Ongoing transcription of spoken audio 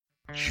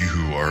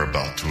You are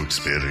about to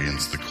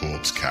experience the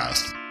Corpse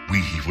Cast.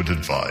 We would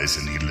advise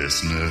any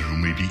listener who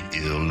may be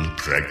ill,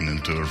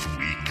 pregnant, or of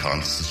weak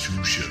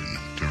constitution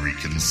to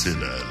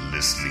reconsider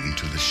listening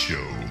to the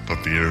show for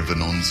fear of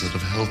an onset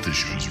of health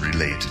issues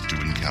related to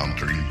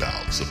encountering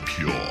bouts of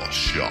pure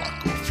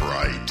shock or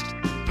fright.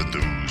 For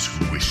those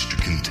who wish to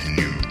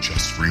continue,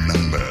 just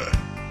remember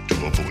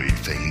to avoid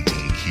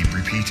fainting. Keep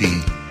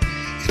repeating,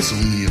 it's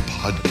only a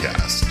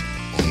podcast.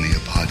 Only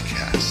a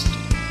podcast.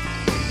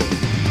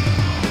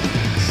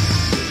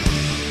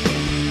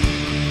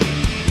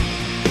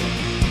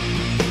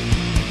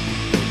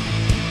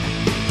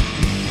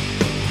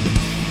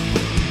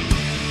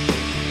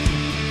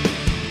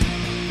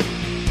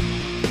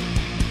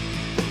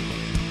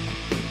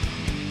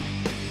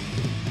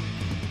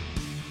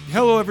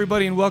 Hello,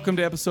 everybody, and welcome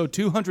to episode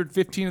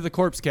 215 of the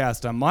Corpse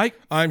Cast. I'm Mike.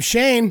 I'm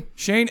Shane.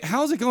 Shane,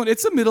 how's it going?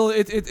 It's the middle.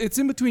 It's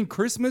in between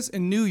Christmas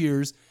and New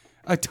Year's,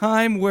 a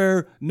time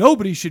where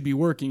nobody should be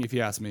working, if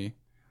you ask me.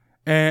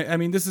 And I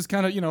mean, this is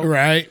kind of,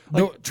 Right.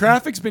 Like,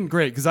 traffic's been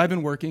great because I've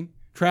been working.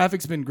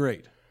 Traffic's been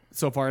great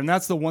so far, and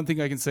that's the one thing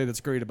I can say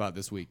that's great about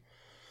this week.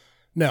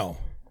 No.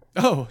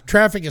 Oh,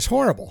 Traffic is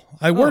horrible.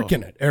 I work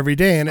in it every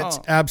day, and it's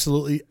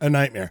absolutely a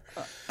nightmare.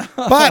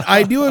 But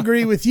I do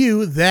agree with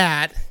you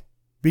that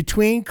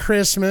between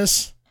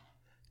Christmas,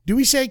 do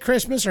we say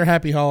Christmas or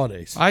Happy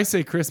Holidays? I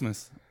say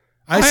Christmas.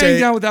 I say ain't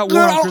down with that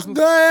war on Christmas.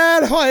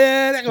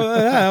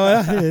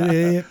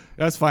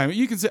 That's fine.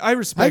 You can say I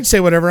respect. I can say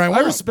whatever I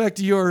want. I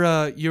respect your.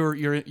 I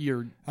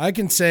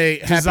can say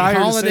Happy desire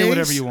Holidays. To say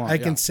whatever you want. I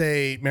can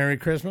say Merry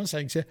Christmas.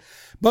 I can say,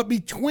 but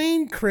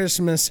between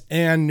Christmas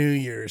and New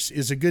Year's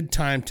is a good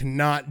time to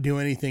not do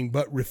anything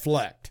but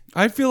reflect.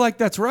 I feel like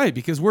that's right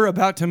because we're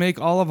about to make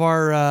all of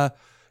our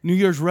New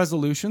Year's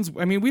resolutions.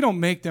 I mean, we don't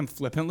make them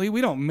flippantly.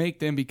 We don't make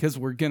them because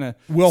we're gonna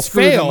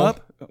fail them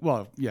up.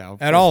 Well, yeah,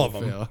 at all of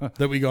them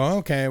that we go.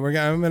 Okay,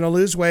 I'm gonna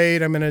lose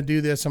weight. I'm gonna do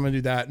this. I'm gonna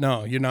do that.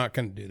 No, you're not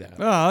gonna do that.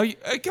 Oh,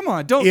 come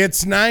on, don't.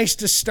 It's nice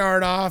to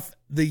start off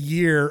the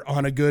year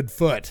on a good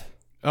foot.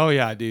 Oh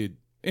yeah, dude.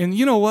 And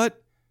you know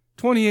what?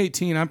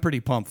 2018, I'm pretty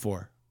pumped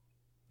for.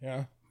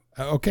 Yeah.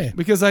 Okay.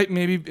 Because I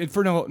maybe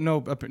for no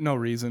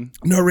reason.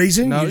 No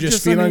reason. No, you're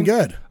just feeling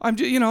good. I'm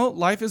just,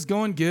 life is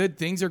going good.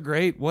 Things are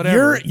great.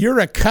 Whatever. You're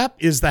a cup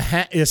is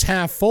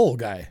half full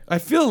guy. I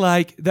feel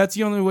like that's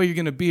the only way you're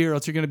going to be, or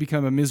else you're going to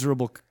become a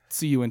miserable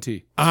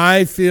cunt.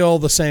 I feel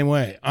the same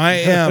way. I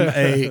am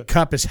a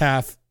cup is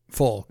half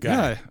full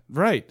guy. Yeah,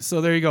 right. So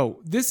there you go.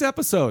 This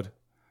episode.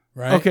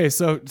 Right. Okay.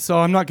 So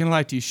I'm not going to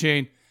lie to you,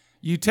 Shane.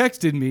 You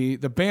texted me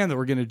the band that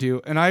we're going to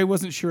do, and I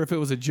wasn't sure if it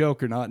was a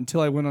joke or not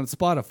until I went on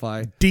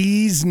Spotify.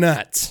 Deez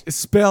nuts. It's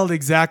spelled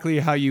exactly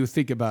how you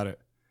think about it.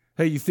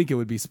 How you think it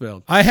would be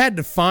spelled. I had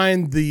to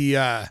find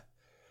the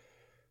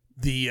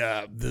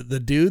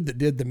dude that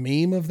did the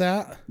meme of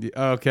that.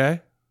 Okay.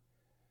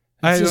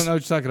 I don't know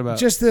what you're talking about.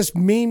 Just this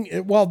meme.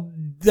 Well,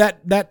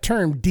 that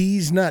term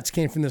Deez nuts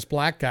came from this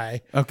black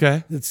guy.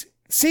 Okay. That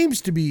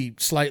seems to be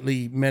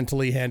slightly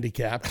mentally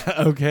handicapped.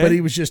 Okay. But he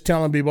was just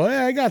telling people, hey,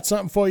 I got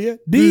something for you.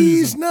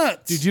 Deez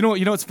nuts. Dude, you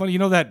know what's funny? You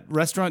know that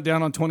restaurant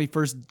down on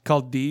 21st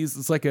called Deez?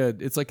 It's like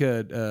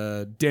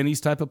a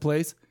Denny's type of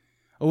place.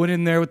 I went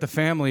in there with the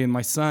family and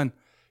my son.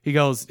 He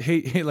goes,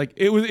 hey, like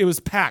it was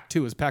packed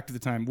too. It was packed at the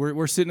time.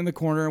 We're sitting in the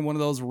corner in one of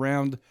those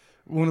round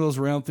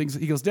things.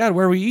 He goes, Dad,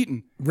 where are we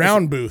eating?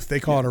 Round booth. They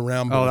call it a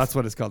round booth. Oh, that's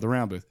what it's called, the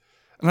round booth.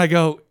 And I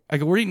go,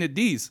 we're eating at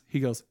Deez. He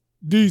goes,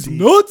 Deez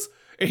nuts?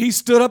 And he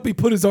stood up, he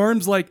put his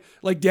arms like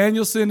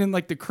Danielson in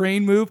like the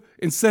crane move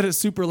and said it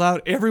super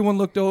loud. Everyone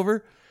looked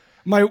over.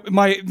 I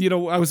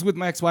was with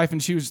my ex-wife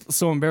and she was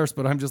so embarrassed,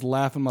 but I'm just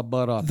laughing my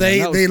butt off.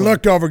 They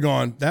looked over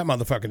going, that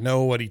motherfucker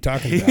know what he's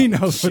talking about. He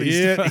knows what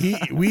he's talking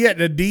about. We at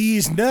the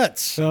Deez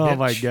nuts. Oh bitch.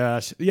 My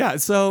gosh. Yeah,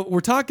 so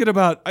we're talking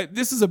about,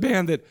 this is a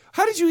band that,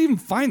 how did you even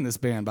find this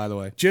band, by the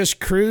way? Just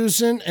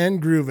cruising and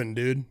grooving,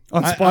 dude.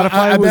 On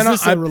Spotify? Was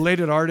this a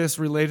related artist?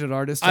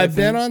 I've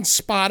been on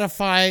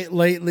Spotify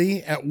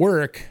lately at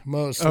work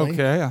mostly.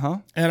 Okay, uh-huh.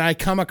 And I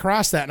come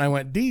across that and I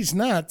went, Deez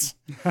nuts.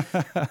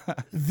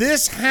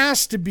 This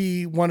has to be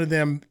one of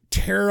them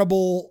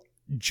terrible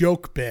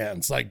joke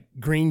bands like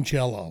Green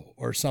Jello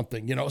or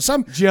something,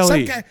 some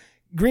jelly.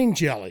 Green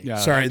Jelly. Yeah,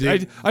 sorry, I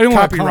don't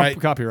want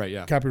copyright.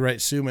 Yeah,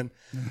 copyright suing.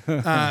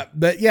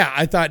 But yeah,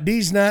 I thought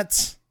Deez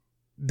nuts.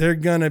 They're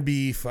gonna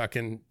be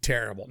fucking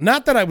terrible.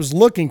 Not that I was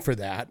looking for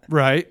that.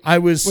 Right. I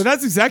was. Well,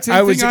 that's exactly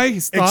the thing I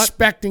thought.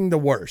 Expecting the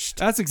worst.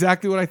 That's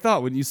exactly what I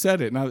thought when you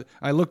said it, and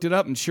I looked it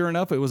up, and sure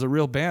enough, it was a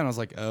real band. I was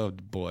like, oh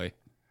boy,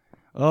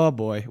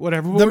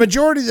 whatever. The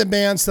majority of the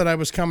bands that I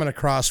was coming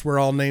across were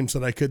all names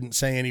that I couldn't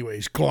say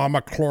anyways.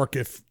 Glomachlork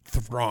if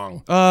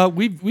wrong.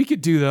 We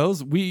could do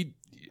those.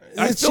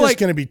 It's just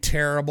going to be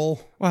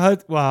terrible.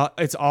 Well,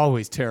 it's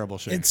always terrible,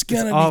 Shane. It's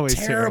going to be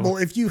terrible.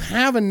 If you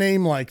have a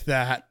name like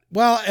that.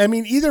 Well, I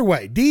mean, either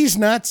way, Deez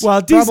nuts,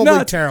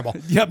 probably terrible.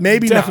 Yep,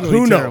 maybe not.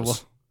 Who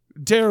knows?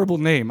 Terrible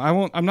name.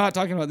 I'm not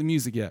talking about the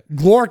music yet.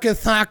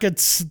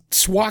 Swakakan.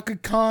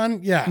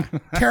 Yeah.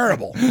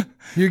 Terrible.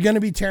 You're going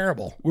to be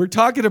terrible. We're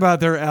talking about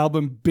their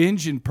album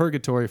Binge and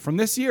Purgatory from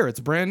this year. It's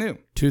brand new.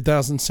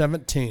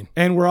 2017.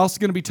 And we're also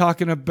going to be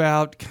talking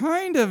about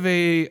kind of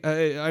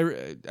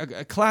a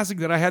classic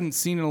that I hadn't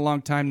seen in a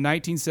long time,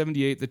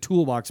 1978, The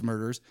Toolbox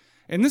Murders.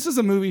 And this is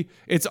a movie,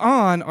 it's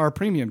on our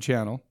premium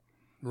channel.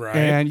 Right.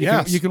 And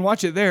you can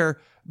watch it there.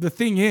 The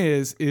thing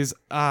is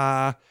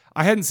I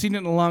hadn't seen it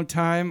in a long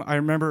time. I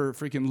remember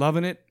freaking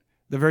loving it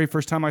the very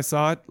first time I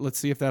saw it. Let's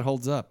see if that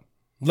holds up.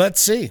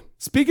 Let's see.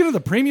 Speaking of the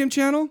premium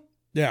channel,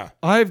 yeah,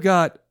 I'm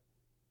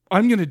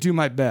going to do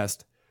my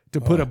best to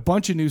put a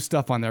bunch of new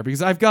stuff on there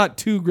because I've got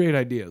two great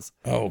ideas.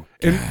 Oh,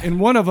 and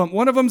one of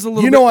them's a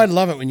little. You know, I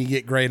love it when you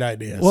get great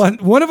ideas. Well,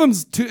 one of them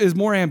is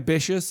more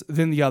ambitious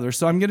than the other,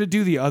 so I'm going to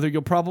do the other.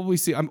 You'll probably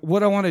see.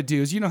 What I want to do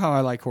is, you know how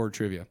I like horror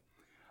trivia.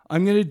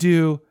 I'm going to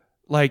do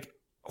like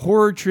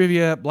horror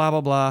trivia, blah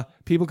blah blah.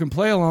 People can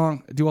play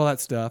along, do all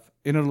that stuff,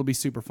 and it'll be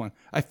super fun.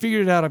 I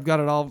figured it out. I've got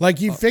it all. Like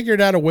you figured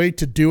out a way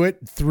to do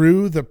it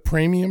through the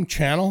premium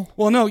channel?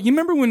 Well, no. You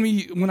remember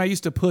when I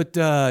used to put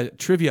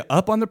trivia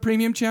up on the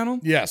premium channel?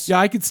 Yes. Yeah,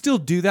 I could still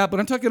do that,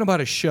 but I'm talking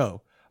about a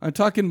show. I'm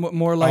talking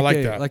more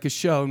like a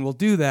show, and we'll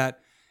do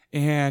that.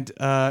 And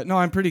no,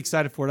 I'm pretty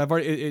excited for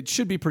it. It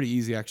should be pretty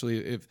easy actually.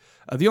 If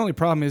the only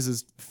problem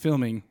is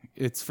filming.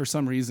 It's for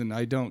some reason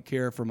I don't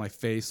care for my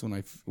face when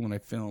I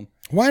film.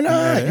 Why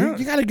not?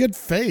 You got a good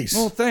face.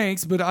 Well,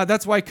 thanks, but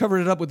that's why I covered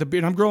it up with the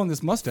beard. I'm growing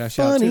this mustache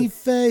out too. Funny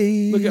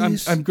face.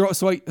 Look, I'm growing,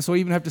 so I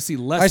even have to see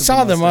less. I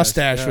saw the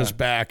mustache was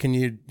back,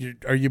 and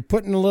are you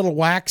putting a little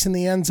wax in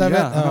the ends of it?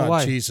 Oh,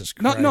 why? Jesus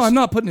Christ! No, I'm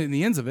not putting it in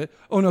the ends of it.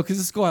 Oh no,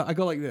 because I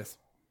go like this.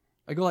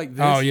 I go like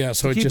this. Oh yeah,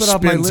 so it just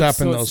spins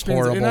up in those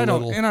horrible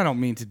little. And I don't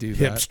mean to do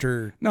that.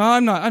 Hipster. No,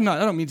 I'm not. I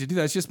don't mean to do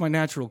that. It's just my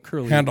natural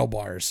curly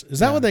handlebars. Is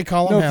that what they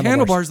call them? No,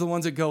 handlebars are the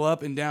ones that go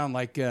up and down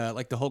like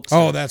the Hulk.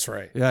 Oh, that's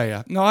right.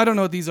 Yeah. No, I don't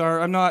know what these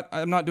are. I'm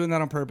not doing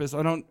that on purpose.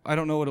 I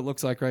don't know what it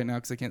looks like right now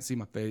because I can't see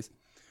my face,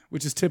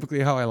 which is typically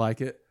how I like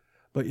it.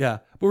 But yeah,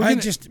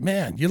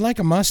 man, you like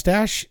a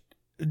mustache?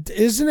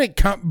 Isn't it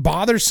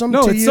bothersome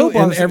to you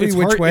in every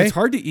which way? It's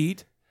hard to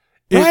eat.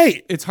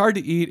 Right. It's hard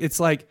to eat. It's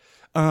like.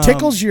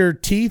 Tickles your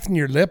teeth and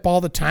your lip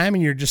all the time,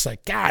 and you're just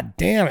like, God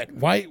damn it!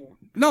 Why?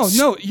 No.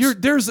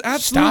 There's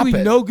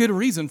absolutely no good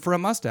reason for a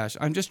mustache.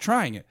 I'm just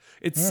trying it.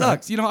 It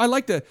sucks. Right. I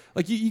like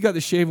you got the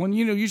shave one.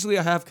 Usually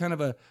I have kind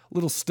of a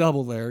little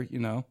stubble there.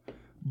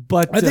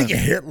 But I think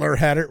Hitler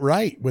had it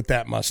right with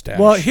that mustache.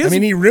 Well,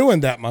 he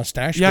ruined that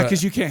mustache. Yeah,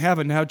 because you can't have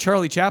it now.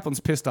 Charlie Chaplin's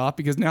pissed off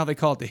because now they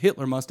call it the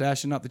Hitler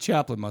mustache and not the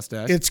Chaplin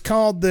mustache. It's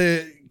called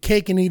the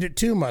cake and eat it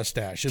too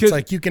mustache. It's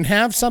like you can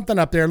have something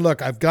up there.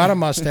 Look, I've got a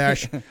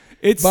mustache.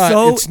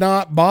 It's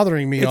not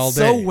bothering me all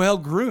day. It's so well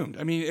groomed.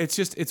 I mean,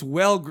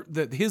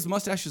 his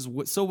mustache is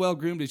so well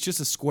groomed. It's just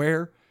a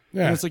square.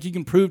 Yeah. And it's like you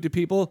can prove to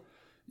people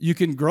you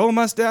can grow a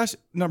mustache.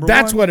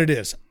 That's what it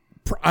is.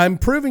 I'm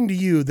proving to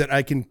you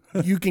that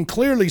you can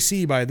clearly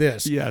see by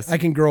this. Yes. I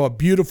can grow a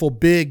beautiful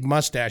big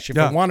mustache if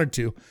I wanted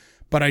to,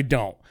 but I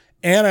don't.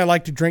 And I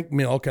like to drink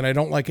milk, and I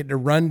don't like it to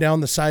run down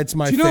the sides of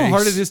my face. Do you know how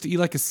hard it is to eat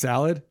like a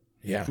salad?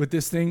 Yeah. With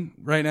this thing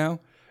right now?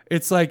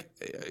 It's like,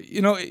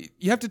 you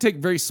have to take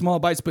very small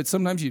bites, but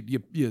sometimes you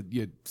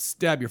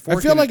stab your fork.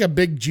 I feel like a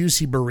big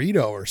juicy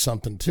burrito or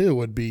something too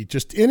would be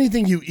just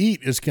anything you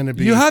eat is going to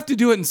be. You have to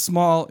do it in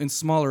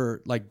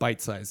smaller, like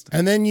bite-sized.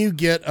 And then you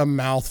get a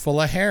mouthful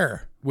of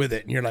hair with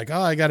it, and you're like,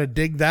 oh, I got to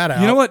dig that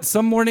out. You know what?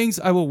 Some mornings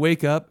I will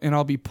wake up and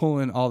I'll be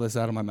pulling all this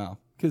out of my mouth.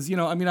 Because,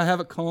 I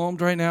have it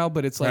combed right now,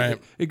 but it's like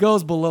it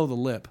goes below the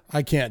lip.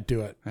 I can't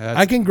do it.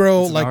 I can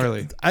grow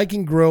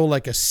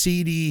like a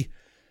seedy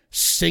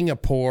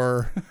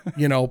Singapore,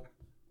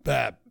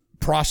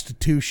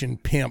 prostitution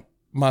pimp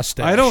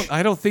mustache.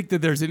 I don't think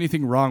that there's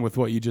anything wrong with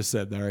what you just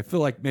said there. I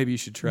feel like maybe you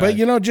should try.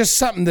 But just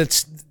something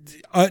that's,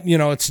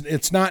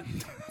 it's not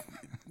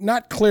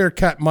clear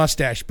cut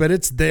mustache, but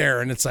it's there,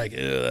 and it's like,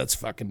 that's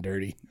fucking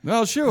dirty.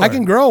 Well, sure, I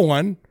can grow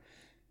one.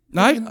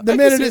 The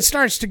minute it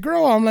starts to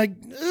grow, I'm like,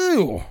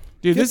 ooh,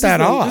 dude, get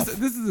that off.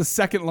 This is the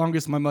second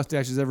longest my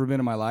mustache has ever been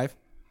in my life.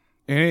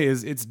 And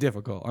it's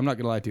difficult. I'm not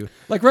going to lie to you.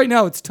 Like right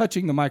now, it's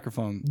touching the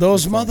microphone.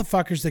 Those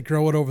motherfuckers that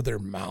grow it over their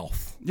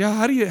mouth. Yeah,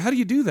 how do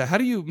you do that? How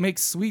do you make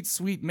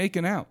sweet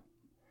making out?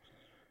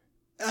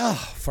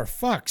 Oh, for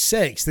fuck's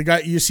sakes. The guy,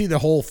 you see the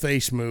whole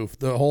face move,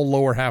 the whole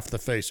lower half of the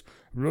face.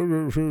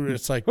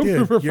 It's like,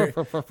 dude,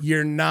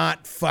 you're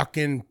not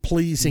fucking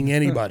pleasing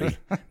anybody.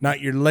 Not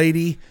your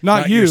lady,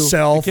 not you.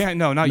 Yourself.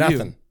 Not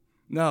nothing.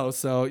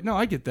 You. No,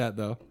 I get that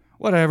though.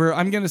 Whatever.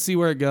 I'm going to see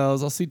where it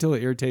goes. I'll see till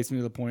it irritates me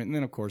to the point, and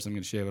then of course I'm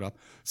going to shave it off.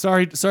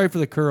 Sorry for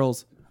the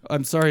curls.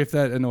 I'm sorry if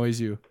that annoys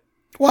you.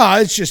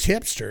 Well, it's just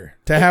hipster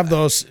to have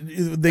those.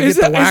 They get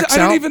the wax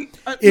out.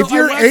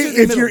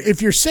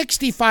 If you're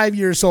 65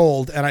 years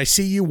old and I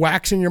see you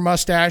waxing your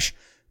mustache,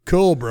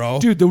 cool, bro.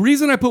 Dude, the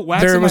reason I put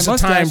wax in my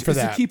mustache is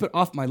to keep it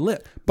off my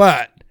lip.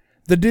 But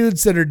the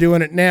dudes that are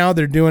doing it now,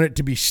 they're doing it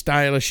to be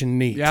stylish and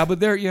neat. Yeah, but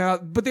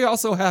they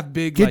also have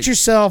big Get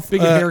yourself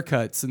big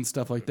haircuts and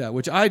stuff like that,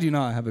 which I do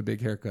not have a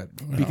big haircut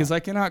because I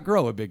cannot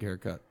grow a big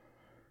haircut.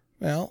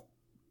 Well,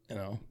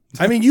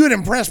 I mean, you would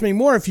impress me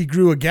more if you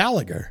grew a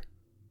Gallagher.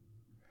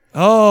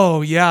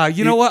 Oh yeah,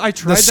 you know what? I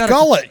tried the that.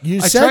 Skullet. You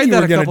said you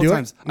were going to do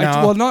times. it.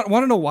 No. Want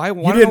to know why?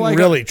 You didn't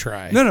really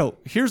try. No.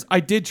 I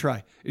did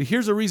try.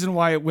 Here's a reason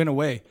why it went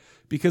away.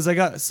 Because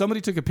somebody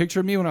took a picture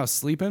of me when I was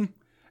sleeping,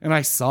 and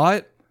I saw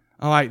it.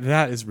 I'm like,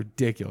 that is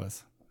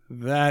ridiculous.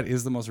 That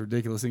is the most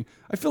ridiculous thing.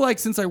 I feel like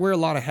since I wear a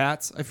lot of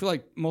hats, I feel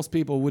like most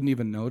people wouldn't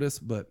even notice,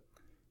 but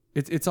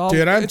it's all.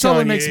 Dude, I'm it's all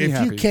that telling makes you, me if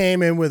happy. you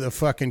came in with a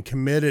fucking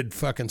committed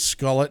fucking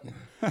Skullet,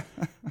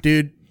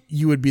 dude,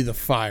 you would be the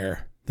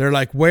fire. They're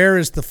like, where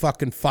is the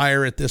fucking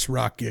fire at this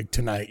rock gig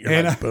tonight?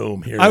 You're like,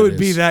 boom, here I it would is.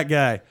 be that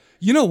guy.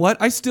 You know what?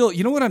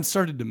 You know what I'm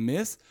starting to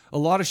miss? A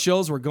lot of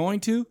shows we're going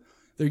to,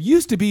 there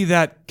used to be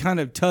that kind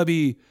of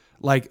tubby,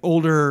 like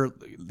older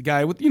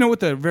guy with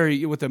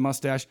the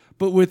mustache,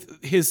 but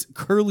with his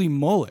curly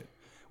mullet.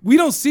 We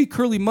don't see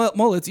curly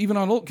mullets even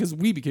on old because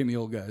we became the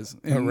old guys.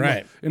 And,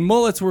 right. And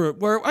mullets were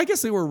I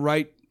guess they were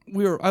right.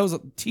 I was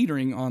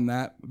teetering on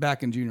that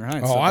back in junior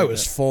high. Oh, I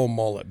was full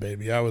mullet,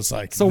 baby. I was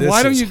like, so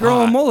why don't you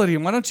grow a mullet?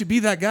 And why don't you be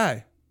that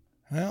guy?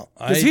 Well,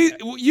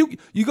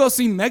 you go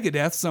see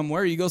Megadeth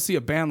somewhere, you go see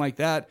a band like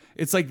that.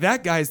 It's like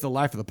that guy's the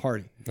life of the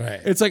party.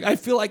 Right. It's like I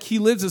feel like he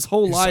lives his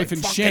whole life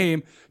in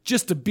shame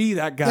just to be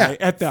that guy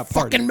at that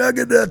party. Fucking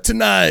Megadeth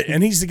tonight,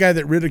 and he's the guy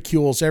that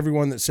ridicules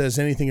everyone that says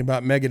anything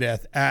about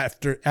Megadeth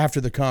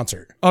after the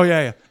concert. Oh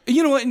yeah.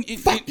 You know what?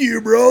 Fuck you,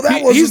 bro.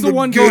 That wasn't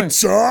a good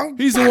song.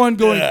 He's the one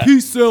going.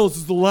 Peace Sells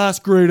is the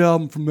last great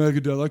album from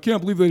Megadeth. I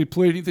can't believe they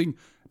played anything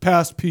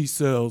past Peace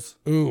Sells.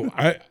 Ooh,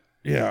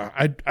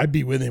 I'd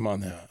be with him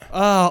on that.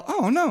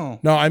 Oh no.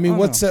 No, I mean,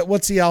 what's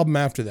the album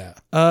after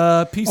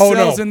that? Peace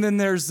Sells, and then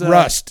there's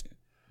Rust,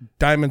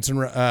 Diamonds and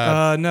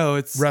no,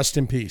 it's Rust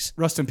in Peace.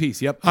 Rust in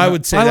Peace. Yep. I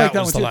would say I that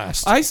like was one the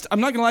too. last.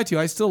 I'm not gonna lie to you.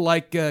 I still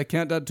like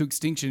Countdown to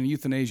Extinction and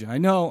Euthanasia. I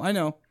know.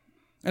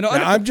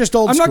 I'm just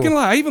old I'm school. not gonna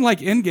lie. I even like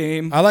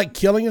Endgame. I like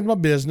Killing Is My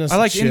Business. I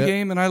like shit.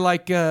 Endgame, and I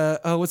like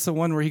what's the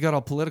one where he got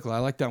all political? I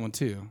like that one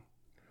too.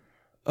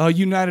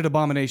 United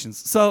Abominations.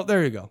 So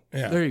there you go.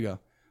 Yeah. There you go.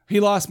 He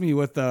lost me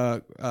with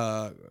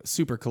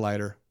Super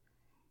Collider.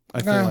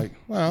 I feel like.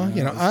 Well,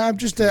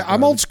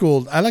 I'm old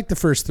school. I like the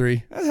first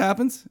three. That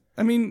happens.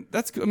 I mean,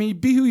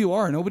 be who you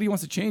are. Nobody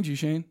wants to change you,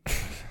 Shane.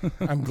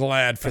 I'm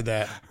glad for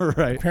that.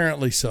 Right.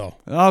 Apparently so.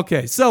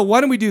 Okay, so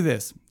why don't we do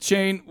this?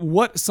 Shane,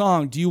 what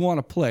song do you want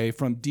to play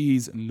from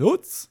Deez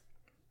Notes?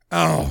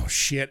 Oh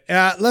shit.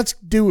 Let's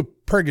do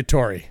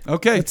Purgatory.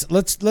 Okay.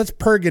 Let's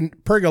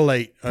pergolate.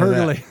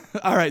 Pergolate.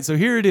 All right, so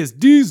here it is.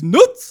 Deez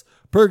Notes,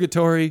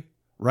 Purgatory,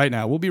 right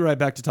now. We'll be right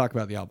back to talk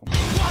about the album.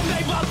 One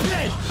made my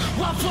bed,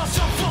 one plus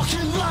a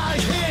fucking lie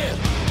here.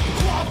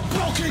 One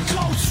broken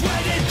cold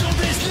straight into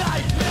this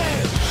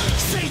nightmare.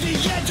 See the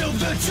end of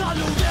the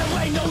tunnel,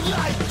 there ain't no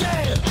light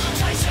there.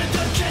 Tasting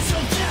the kiss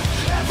of death,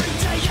 every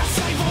day I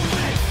save a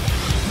bit.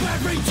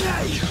 Every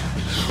day,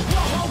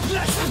 a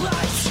hopeless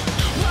light.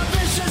 My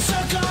visions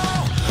are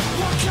gone,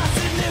 one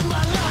cutting in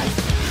my life.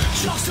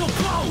 Just a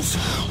pose,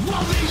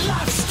 worry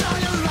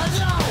lifestyle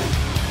alone.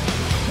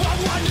 I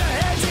wonder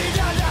headed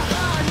on a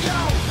high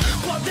note,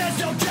 but there's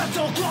no death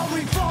or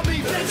glory for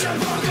me, bitch, I'm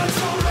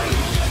purgatory.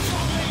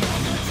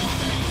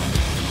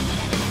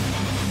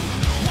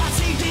 I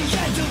see the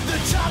end of the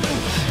tunnel,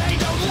 ain't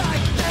no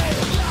light there,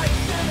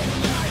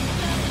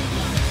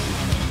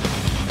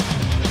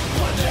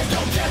 but there's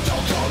no death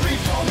or glory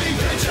for me,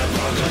 bitch, I'm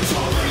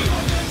purgatory.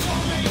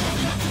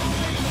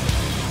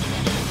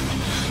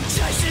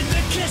 Chasing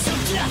the kiss of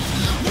death,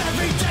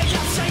 every day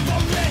I save a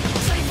lit.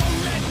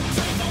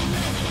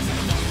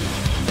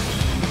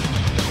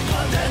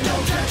 There's no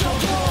death or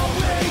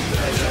glory,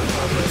 bitch, I'm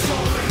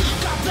purgatory.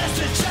 God bless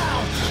the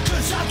town,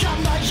 cause I got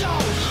my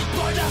own.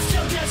 But I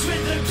still dance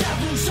with the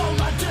devil, so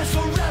my death's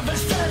forever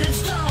set in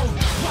stone.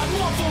 I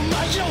walk for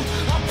my youth,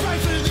 I pray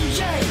for the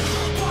end.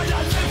 But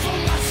I live for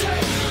my sin,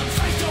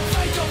 face to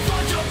face, to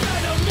front of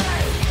better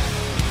men.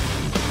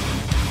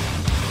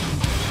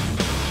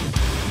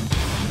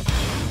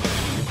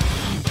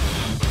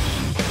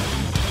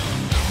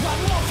 I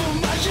walk for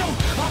my youth,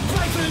 I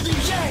pray for the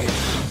end.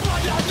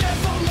 But I live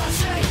for my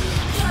sin.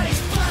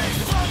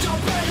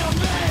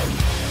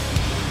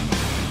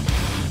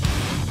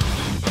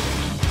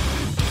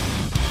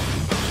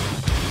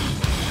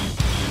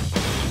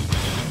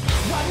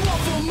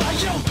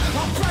 I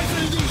pray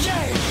for the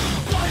end,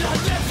 but I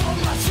live for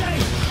my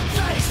shame.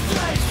 Face,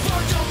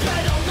 for the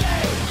better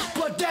man.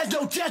 But there's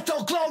no death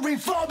or glory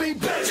for me,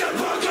 bitch, I'm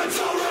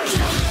purgatory.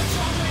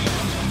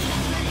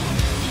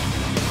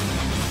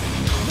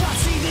 I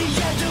see the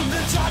end of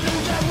the tunnel,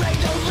 there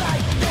ain't no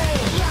light there.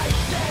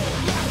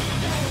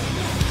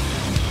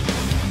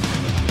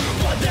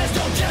 But there's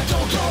no death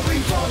or glory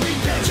for me,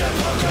 bitch, I'm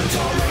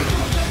purgatory.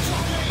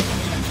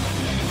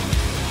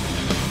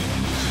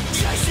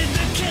 Chasing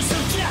the kiss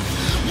of death,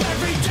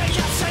 every day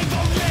I save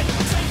a lit.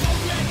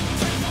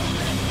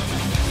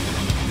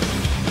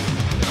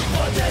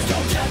 But there's no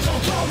death or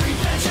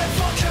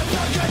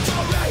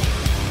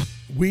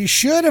We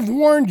should have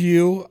warned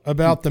you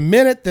about the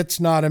minute that's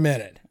not a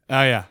minute.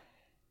 Oh, yeah.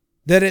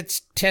 That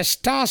it's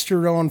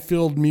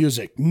testosterone-filled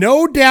music.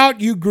 No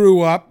doubt you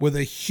grew up with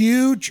a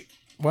huge...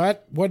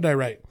 What did I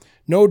write?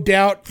 No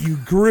doubt you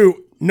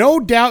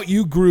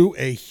grew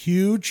a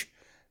huge,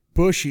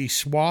 bushy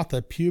swath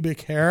of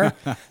pubic hair.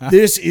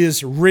 This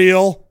is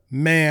real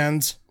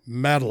man's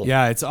metal.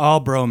 Yeah, it's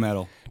all bro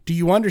metal. Do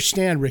you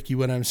understand, Ricky,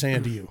 what I'm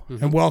saying to you?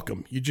 And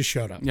welcome. You just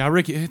showed up. Yeah,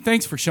 Ricky,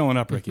 thanks for showing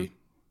up, Ricky.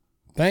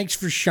 Thanks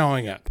for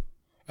showing up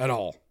at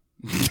all.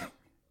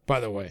 By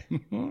the way.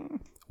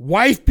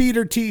 Wife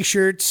beater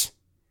t-shirts,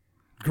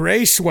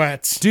 gray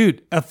sweats.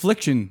 Dude,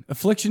 Affliction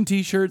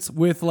t-shirts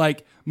with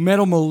like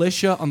Metal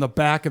Militia on the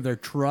back of their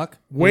truck.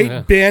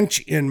 Weight bench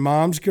in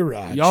mom's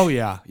garage. Oh,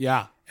 yeah,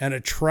 yeah. And a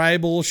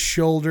tribal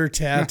shoulder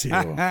tattoo.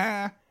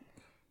 And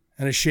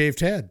a shaved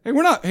head.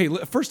 Hey,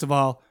 first of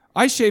all,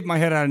 I shaved my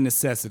head out of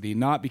necessity,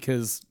 not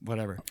because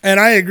whatever.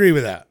 And I agree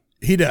with that.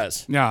 He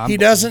does. Yeah, he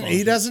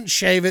doesn't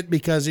shave it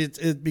because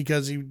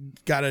because he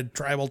got a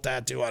tribal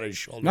tattoo on his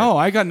shoulder. No,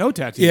 I got no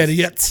tattoos.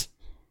 Idiots.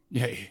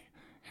 Yeah.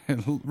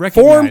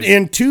 Formed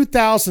in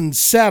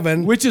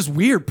 2007. Which is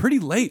weird. Pretty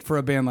late for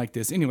a band like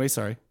this. Anyway,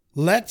 sorry.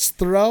 Let's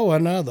throw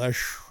another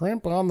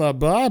shrimp on the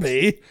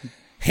bobby.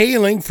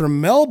 Hailing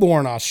from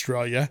Melbourne,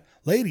 Australia.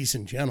 Ladies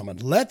and gentlemen,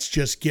 let's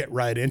just get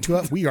right into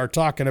it. We are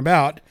talking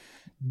about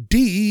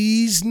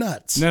Deez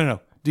Nuts. No.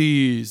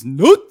 Deez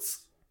Nuts.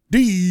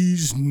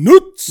 Deez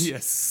Nuts.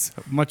 Yes.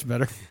 Much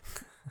better.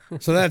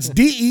 So that's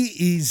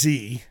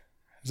D-E-E-Z.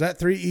 Is that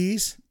 3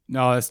 E's?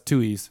 No, that's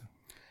 2 E's.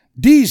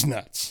 Deez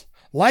Nuts.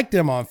 Like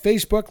them on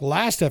Facebook,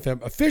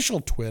 Last.fm, official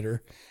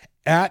Twitter,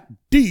 at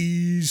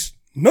Deez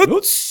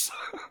Nuts.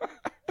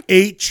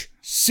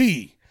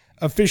 HC.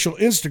 Official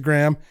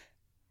Instagram,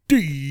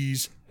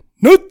 Deez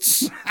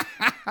Nuts.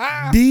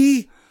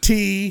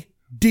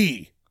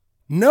 DTD.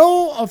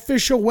 No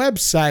official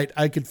website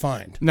I could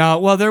find. No,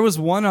 well, there was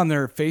one on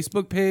their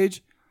Facebook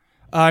page.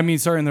 On their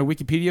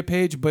Wikipedia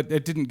page, but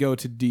it didn't go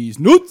to Deez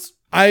Nuts.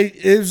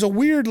 It was a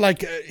weird,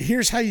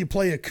 here's how you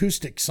play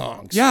acoustic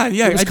songs. Yeah.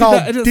 It was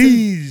called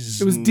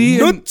Deez. It was D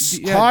Nuts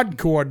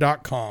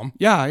Hardcore.com.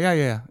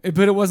 Yeah. But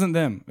it wasn't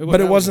them. It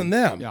wasn't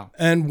them. Yeah.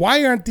 And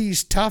why aren't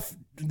these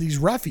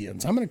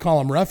ruffians? I'm going to call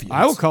them ruffians.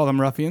 I will call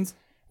them ruffians.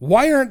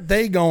 Why aren't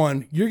they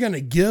going, you're going to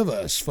give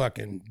us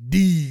fucking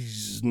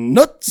Deez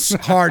Nuts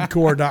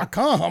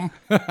Hardcore.com?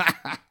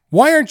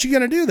 Why aren't you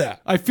going to do that?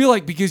 I feel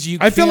like because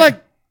I feel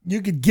like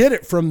you could get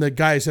it from the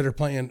guys that are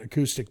playing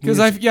acoustic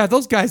music. Because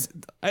those guys,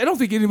 I don't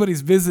think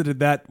anybody's visited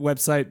that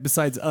website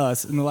besides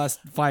us in the last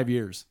 5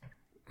 years.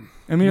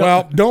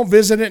 Don't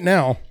visit it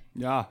now.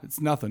 Yeah,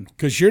 it's nothing.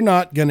 Because you're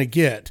not going to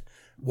get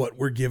what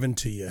we're giving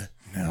to you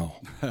now.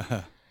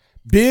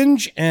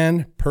 Binge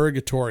and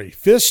Purgatory,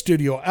 5th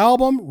studio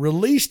album,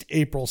 released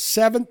April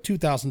 7th,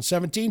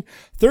 2017.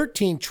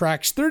 13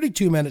 tracks,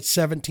 32 minutes,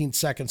 17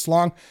 seconds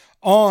long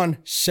on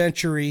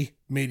Century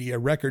Media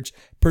Records.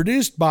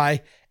 Produced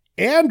by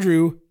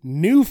Andrew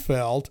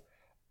Neufeld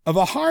of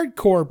a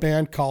hardcore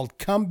band called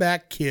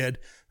Comeback Kid,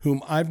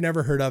 whom I've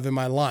never heard of in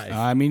my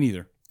life. Me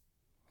neither.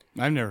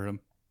 I've never heard of him.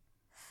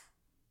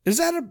 Is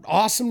that an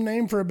awesome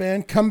name for a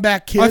band?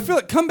 Comeback Kid? I feel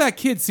like Comeback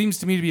Kid seems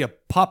to me to be a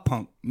pop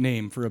punk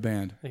name for a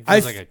band. It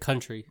feels like a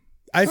country.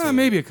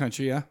 Maybe a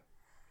country, yeah.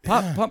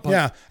 Pop punk.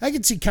 Yeah, I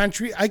could see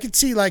country. I could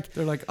see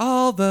they're like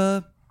all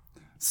the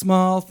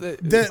small.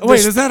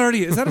 Is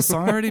that a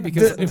song already?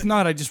 Because if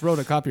not, I just wrote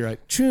a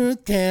copyright.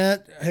 Truth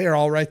can't. Here,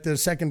 I'll write the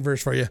second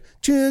verse for you.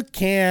 Truth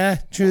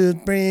can't.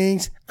 Truth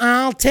brings.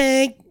 I'll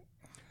take.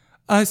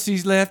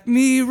 She's left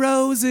me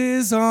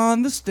roses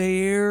on the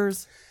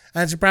stairs.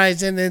 I'm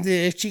surprised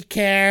if she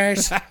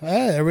cares.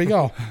 There we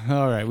go.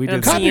 All right, we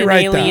did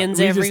copyright aliens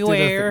that.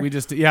 everywhere.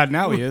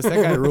 Now he is. That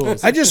guy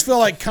rules. I just feel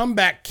like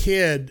Comeback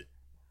Kid,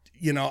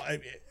 and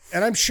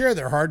I'm sure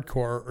they're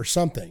hardcore or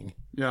something.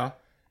 Yeah.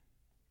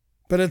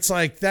 But it's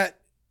like that.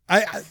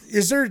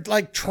 Is there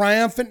like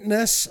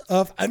triumphantness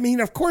of?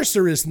 Of course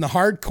there is in the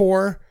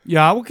hardcore.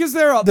 Yeah, well, because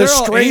they're all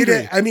straight.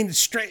 angry.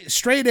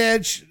 Straight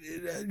edge.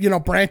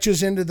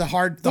 Branches into the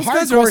hard. Those The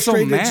guys hardcore are so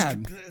straight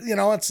mad.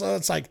 edge.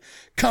 It's like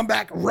come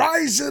back,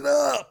 rise it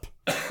up.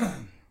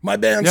 My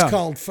band's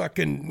called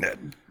fucking.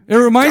 It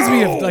reminds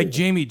me of like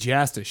Jamie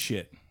Justice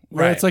shit.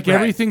 Right. It's like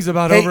everything's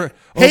about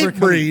hate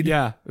breed.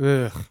 Yeah.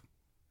 Ugh.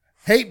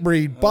 Hate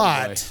breed,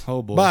 but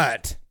Oh boy.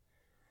 But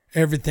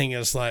everything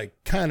is like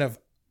kind of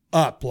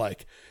up,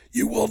 like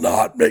you will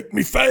not make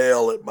me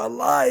fail at my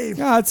life.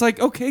 Yeah, it's like,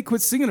 okay,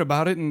 quit singing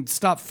about it and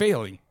stop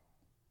failing.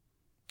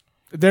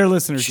 They're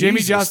listeners. Jesus.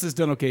 Jamie Justice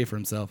done okay for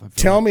himself.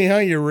 Tell me how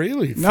you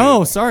really feel.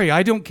 No, sorry,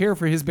 I don't care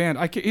for his band.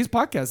 His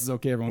podcast is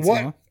okay every once in a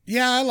while.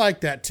 Yeah, I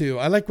like that too.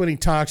 I like when he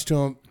talks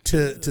to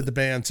the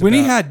bands. When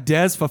he had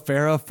Des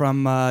Fafara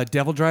from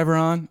Devil Driver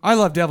on, I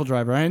love Devil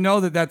Driver. I know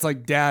that's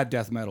like dad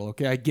death metal.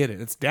 Okay, I get it.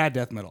 It's dad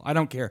death metal. I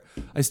don't care.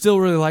 I still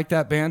really like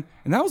that band,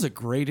 and that was a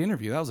great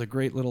interview. That was a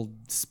great little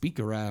speak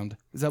around.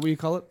 Is that what you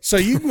call it? So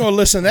you can go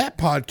listen to that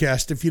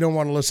podcast if you don't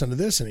want to listen to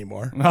this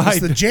anymore. It's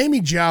the Jamie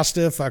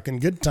Josta fucking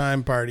good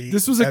time party.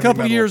 This was a heavy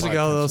couple metal years podcast.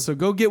 ago, though, so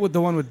go get with the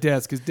one with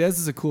Dez, because Dez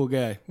is a cool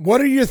guy. What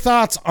are your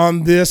thoughts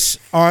on this?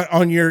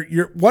 On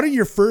your what are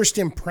your first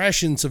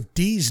impressions of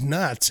Deez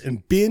Nuts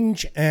and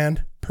Binge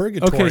and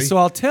Purgatory? Okay, so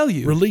I'll tell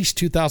you. Released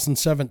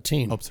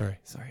 2017. Oh, sorry,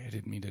 I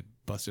didn't mean to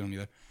bust it on you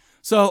there.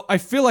 So I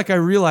feel like I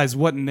realized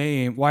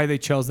why they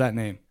chose that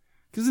name,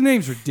 because the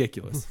name's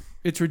ridiculous.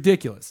 It's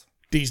ridiculous.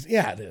 Deez,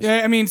 yeah, it is.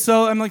 Yeah, I mean,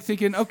 so I'm like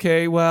thinking,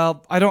 okay,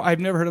 well, I've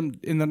never heard them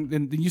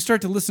and you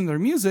start to listen to their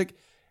music,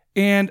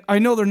 and I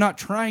know they're not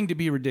trying to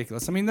be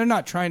ridiculous. I mean, they're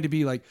not trying to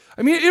be like,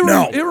 I mean,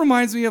 it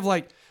reminds me of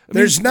like,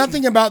 There's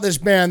nothing about this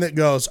band that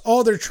goes,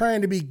 oh, they're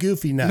trying to be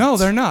goofy nuts. No,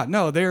 they're not.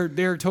 No,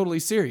 they're totally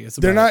serious.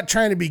 They're not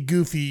trying to be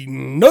goofy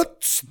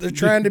nuts. They're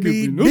trying to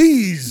be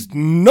Deez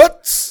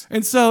Nuts.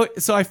 And so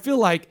I feel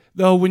like,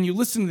 though, when you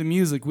listen to the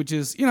music, which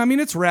is, I mean,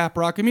 it's rap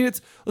rock. I mean,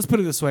 let's put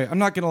it this way. I'm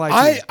not going to lie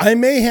to you. I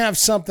may have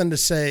something to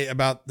say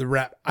about the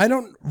rap. I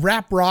don't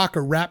rap rock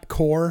or rap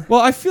core.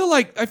 Well, I feel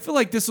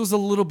like this was a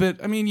little bit,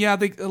 I mean, yeah,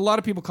 a lot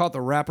of people call it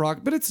the rap rock,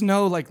 but it's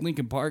no like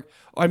Linkin Park.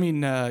 I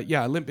mean,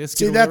 Limp Bizkit.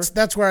 See,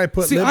 that's where I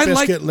put Limp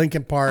Bizkit,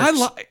 Linkin Park. I'm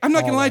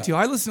not going to lie to you.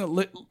 I listen to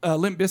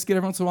Limp Bizkit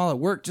every once in a while at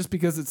work just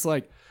because it's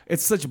like,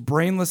 it's such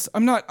brainless.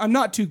 I'm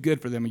not too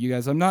good for them, you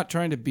guys. I'm not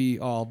trying to be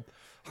all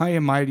high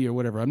and mighty or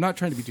whatever. I'm not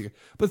trying to be too good.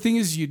 But the thing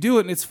is, you do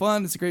it and it's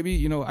fun. It's a great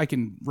beat. I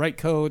can write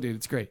code and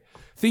it's great.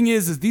 Thing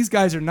is these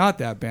guys are not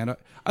that band.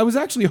 I was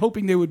actually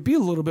hoping they would be a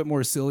little bit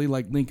more silly,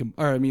 like like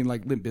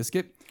Limp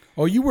Bizkit.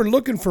 Oh, you were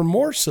looking for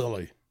more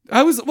silly.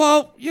 I was,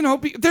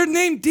 they're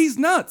named Deez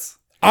Nuts.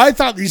 I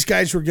thought these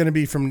guys were going to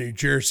be from New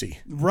Jersey.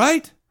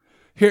 Right?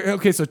 Here,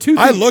 okay, so two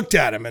things. I looked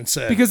at them and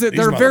said, because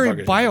they're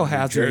very biohazardy.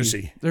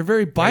 biohazardy. They're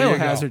very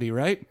biohazardy,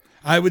 right?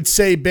 I would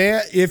say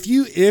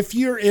if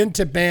you're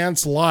into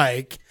bands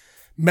like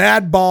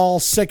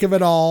Madball, Sick of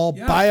It All,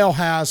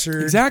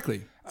 Biohazard,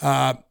 exactly.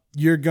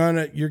 You're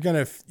gonna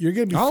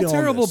be all feeling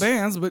terrible this.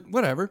 bands, but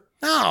whatever.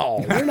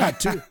 No, they're not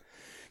too.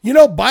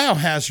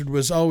 Biohazard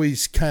was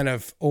always kind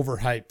of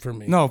overhyped for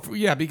me. No,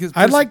 because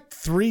I like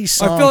 3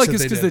 songs. I feel like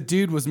it's because the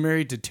dude was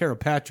married to Tara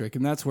Patrick,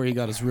 and that's where he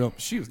got his real.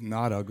 She was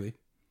not ugly,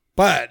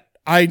 but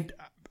I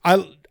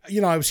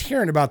was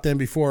hearing about them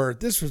before.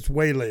 This was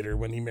way later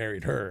when he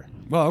married her.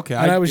 Well, okay,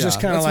 and I was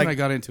just kind of like, when I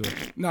got into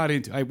it. Not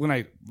into when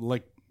I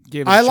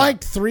gave it I a shot.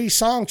 liked 3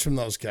 songs from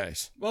those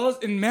guys. Well,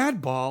 in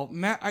Madball,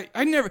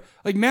 I never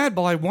like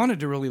Madball. I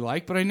wanted to really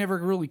like, but I never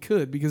really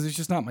could because it's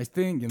just not my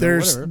thing. They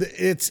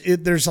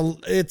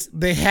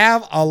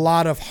have a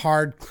lot of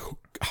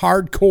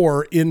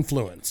hardcore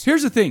influence.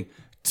 Here's the thing.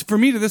 For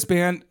me, to this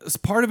band,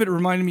 part of it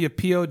reminded me of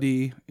POD,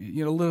 a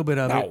little bit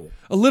of it.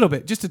 A little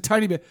bit, just a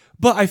tiny bit.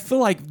 But I feel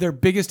like their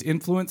biggest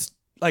influence,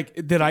 like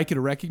that I could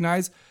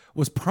recognize,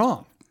 was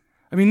Prong.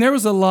 I mean, there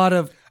was a lot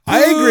of...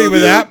 I agree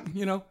with that.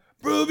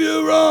 Prove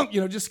you wrong.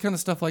 Just kind of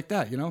stuff like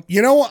that,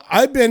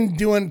 I've been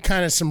doing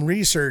kind of some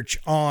research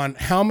on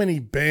how many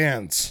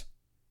bands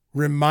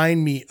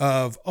remind me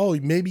of, oh,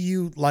 maybe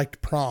you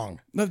liked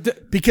Prong.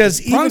 Because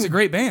Prong's a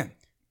great band.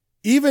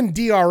 Even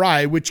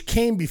DRI, which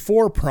came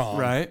before Prong.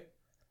 Right.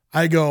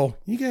 I go,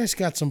 you guys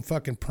got some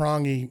fucking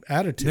prongy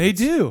attitudes. They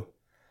do.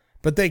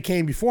 But they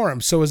came before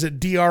him. So is it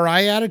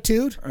DRI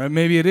attitude?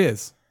 Maybe it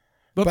is.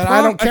 But Prong,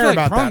 I don't care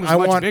about that. I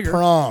want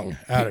prong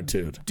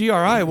attitude.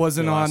 DRI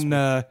wasn't on,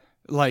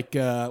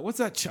 what's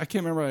that? I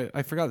can't remember.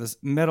 I forgot this.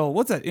 Metal,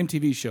 what's that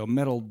MTV show?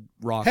 Metal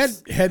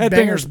Rocks.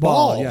 Headbangers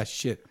Ball. Yeah,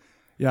 shit.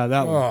 Yeah,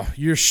 that one. Oh,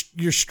 your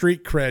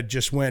street cred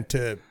just went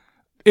to...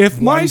 If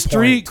my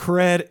street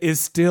cred is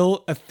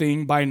still a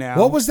thing by now.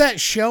 What was that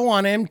show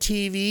on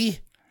MTV?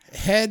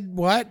 Bang?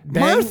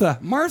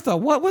 Martha,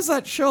 what was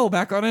that show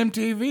back on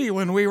MTV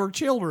when we were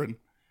children?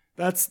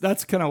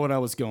 That's kind of what I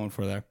was going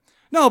for there.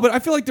 No, but I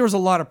feel like there was a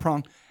lot of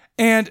prong.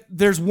 And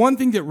there's one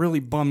thing that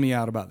really bummed me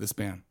out about this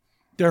band.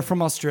 They're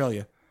from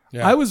Australia.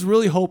 Yeah. I was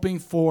really hoping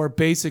for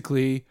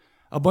basically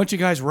a bunch of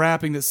guys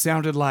rapping that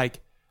sounded like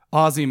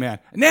Aussie Man.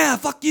 Nah,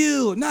 fuck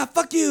you. Nah,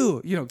 fuck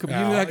you.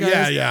 That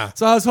guy. Yeah.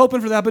 So I was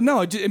hoping for that, but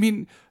no.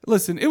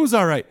 Listen, it was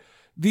all right.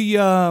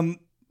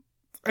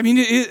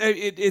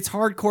 It's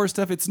hardcore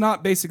stuff. It's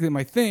not basically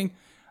my thing.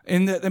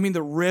 And the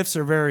riffs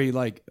are very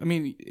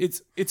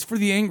it's for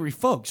the angry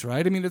folks,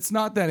 right? It's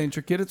not that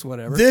intricate. It's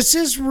whatever. This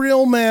is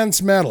real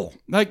man's metal.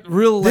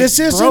 This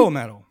is bro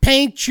metal.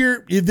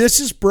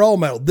 This is bro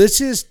metal. This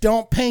is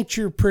don't paint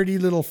your pretty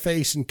little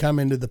face and come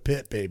into the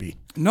pit, baby.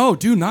 No,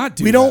 do not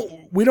do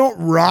that. We don't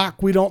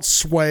rock. We don't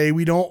sway.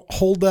 We don't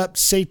hold up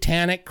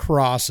satanic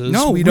crosses.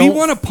 No, we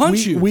want to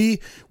punch you.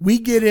 We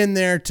get in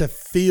there to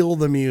feel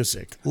the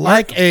music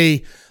like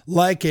a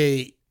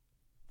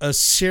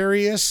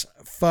serious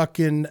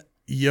fucking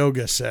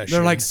yoga session.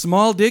 They're like,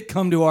 small dick,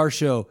 come to our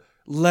show.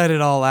 Let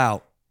it all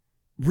out.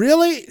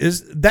 Really?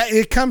 Is that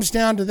it comes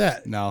down to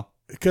that? No.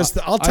 Because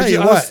I'll tell you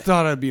what. I just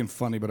thought I'd being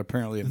funny, but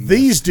apparently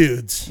these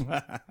dudes.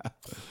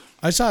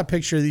 I saw a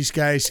picture of these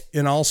guys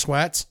in all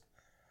sweats.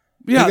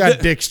 Yeah, they got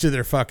dicks to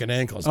their fucking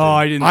ankles. Dude. Oh,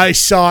 I didn't. I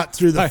saw it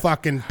through the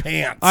fucking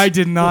pants. I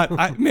did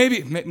not.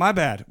 Maybe my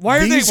bad. Why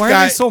are they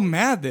so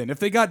mad then? If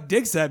they got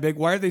dicks that big,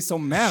 why are they so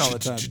mad all the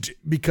time?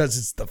 Because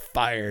it's the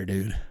fire,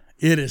 dude.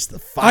 It is the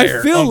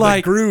fire. I feel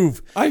like the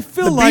groove. I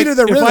feel the like beat of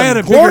the if rhythm. I had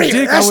a Gloria bigger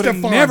dick, I would have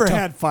Estefan never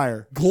had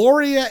fire.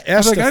 Gloria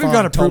Estefan. I don't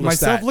got to prove told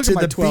us myself. that. Look To at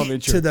my the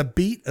 12-incher. To the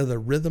beat of the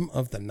rhythm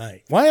of the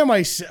night. Why am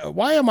I?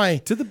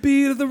 To the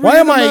beat of the why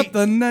rhythm am I- of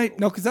the night.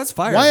 No, because that's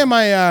fire. Why am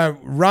I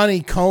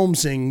Ronnie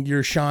Combsing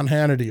your Sean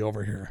Hannity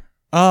over here?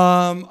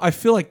 I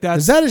feel like that's.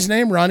 Is that his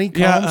name, Ronnie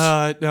Combs?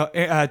 Yeah. No.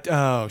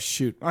 Oh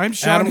shoot. I'm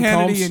Sean Adam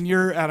Hannity Combs? and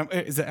you're Adam.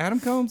 Is it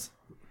Adam Combs?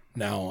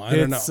 No, I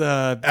don't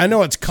know. I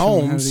know it's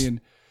Combs.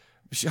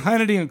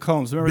 Hannity and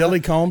Combs. Remember Billy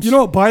that? Combs? You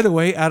know, by the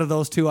way, out of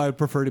those two, I would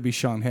prefer to be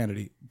Sean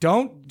Hannity.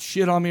 Don't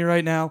shit on me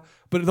right now,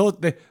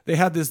 but they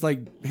had this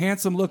like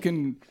handsome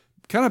looking,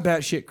 kind of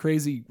batshit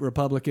crazy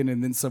Republican,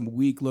 and then some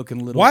weak looking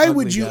little. Why ugly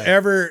would you guy.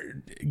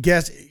 ever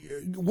guess?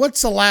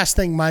 What's the last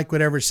thing Mike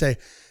would ever say?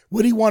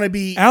 Would he want to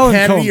be Alan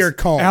Hannity Combs. or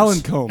Combs?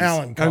 Alan Combs.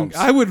 Alan Combs.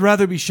 I would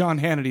rather be Sean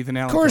Hannity than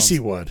Alan Combs. Of course he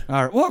would.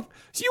 All right. Well,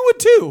 you would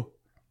too.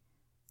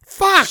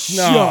 Fuck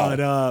no. Shut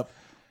up.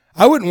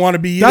 I wouldn't want to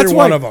be either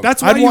one of them.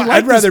 That's why you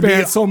like this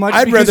band so much.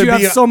 I'd because rather you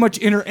be. have so much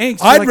inner angst.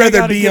 I'd Like,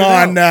 rather be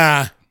on,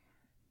 out.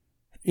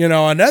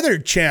 another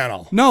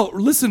channel. No,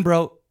 listen,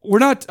 bro. We're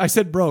not. I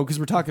said, bro, because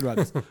we're talking about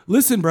this.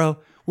 Listen, bro.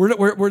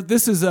 We're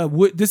this is a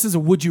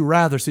would you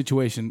rather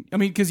situation. I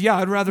mean, because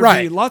I'd rather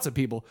be lots of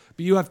people,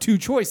 but you have two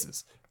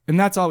choices, and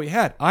that's all we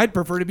had. I'd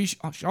prefer to be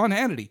Sean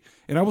Hannity,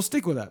 and I will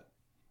stick with that.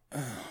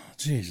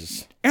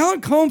 Jesus.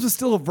 Alan Combs is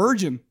still a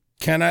virgin.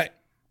 Can I?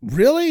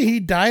 Really? He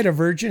died a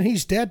virgin?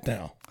 He's dead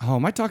now. Oh,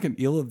 am I talking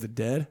Ill of the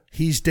Dead?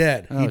 He's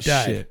dead. Oh, he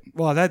died. shit.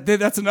 Well,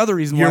 that's another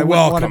reason You're why I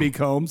wouldn't want to welcome. be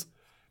Combs.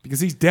 Because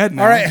he's dead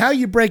now. All right, how are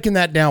you breaking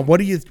that down? What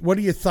are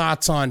your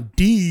thoughts on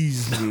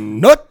Deez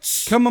nuts?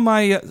 Some of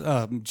my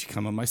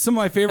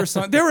favorite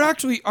songs. They were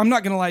actually, I'm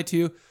not gonna lie to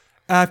you,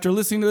 after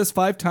listening to this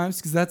 5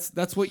 times, because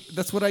that's what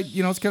I,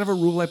 it's kind of a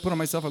rule I put on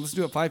myself. I listen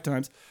to it 5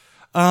 times.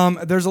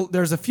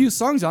 There's a few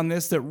songs on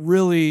this that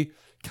really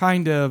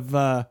kind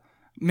of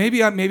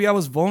maybe I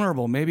was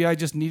vulnerable. Maybe I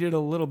just needed a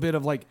little bit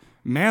of like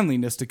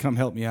manliness to come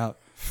help me out.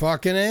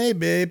 Fucking A,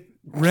 babe.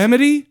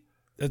 Remedy.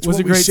 That's was what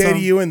a great we say song. to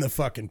you in the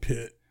fucking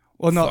pit.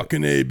 Well, no.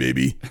 Fucking A,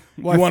 baby.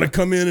 You want to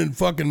come in and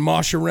fucking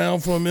mosh around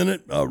for a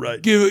minute? All right.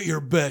 Give it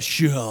your best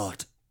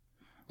shot.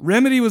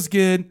 Remedy was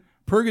good.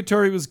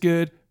 Purgatory was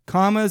good.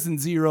 Commas and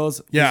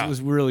Zeros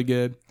was really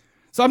good.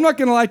 So I'm not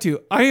going to lie to you.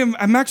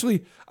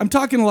 I'm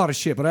talking a lot of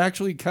shit, but I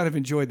actually kind of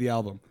enjoyed the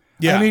album.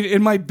 Yeah. I mean,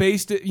 in my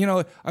based it,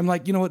 I'm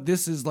like, you know what?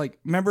 This is like,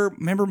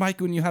 remember Mike,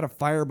 when you had a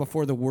fire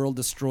before the world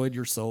destroyed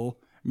your soul?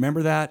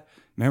 Remember that?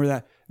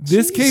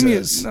 This came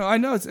in. No, I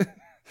know.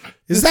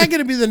 Is that going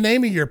to be the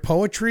name of your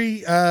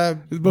poetry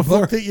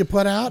book that you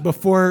put out?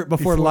 Before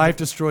life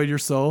destroyed your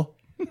soul?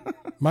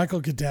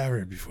 Michael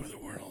Cadaver, before the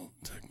world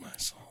took my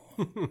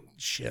soul.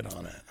 Shit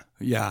on it.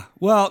 Yeah.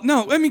 Well,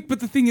 no, I mean,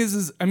 but the thing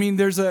is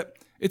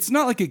it's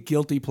not like a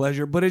guilty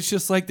pleasure, but it's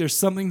just like there's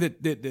something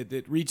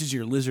that reaches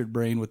your lizard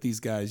brain with these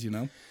guys,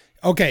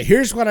 Okay,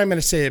 here's what I'm going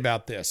to say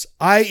about this.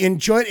 I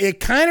enjoyed it. It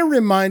kind of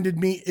reminded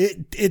me,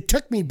 it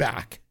took me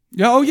back.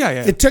 Yeah. Oh, yeah.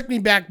 It took me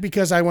back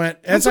because I went,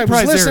 as I was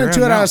surprised listening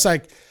to it, now. I was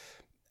like,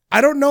 I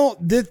don't know.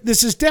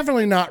 This is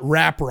definitely not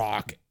rap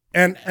rock.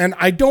 And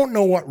I don't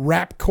know what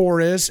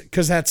rapcore is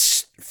because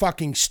that's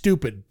fucking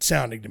stupid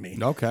sounding to me.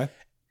 Okay.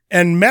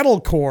 And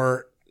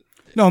metalcore.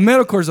 No,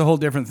 metalcore is a whole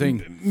different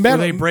thing. Where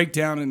they break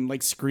down and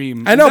like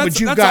scream. I know,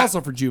 that's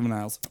also for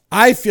juveniles.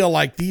 I feel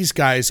like these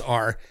guys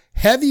are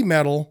heavy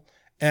metal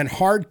and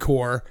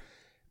hardcore,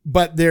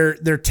 but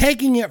they're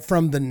taking it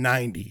from the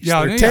 90s.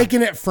 Yeah, they're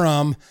taking it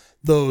from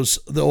those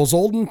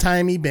olden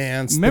timey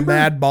bands, Remember? the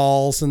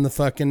Madballs and the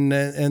fucking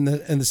and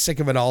the Sick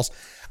of It Alls.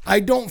 I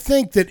don't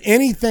think that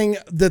anything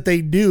that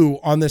they do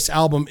on this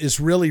album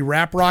is really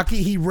rap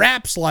rocky. He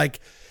raps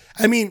like,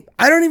 I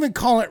don't even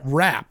call it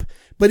rap,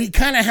 but he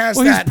kind of has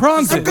that.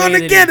 I'm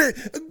gonna get it.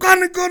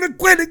 I'm gonna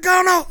quit it.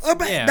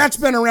 That's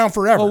been around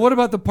forever. Well, what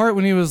about the part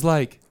when he was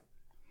like,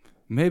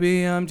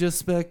 maybe I'm just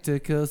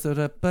spectacles,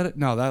 but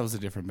no, that was a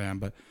different band,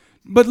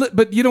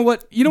 But you know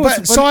what?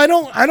 So I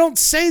don't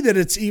say that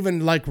it's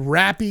even like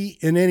rappy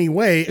in any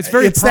way. It's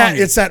very prongy.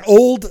 It's that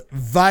old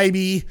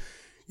vibey.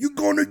 You're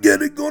gonna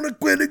get it, gonna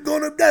quit it,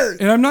 gonna die.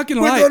 And I'm not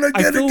gonna lie. We're gonna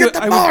get it, get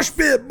the mosh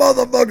pit,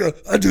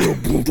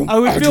 motherfucker. I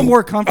would feel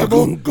more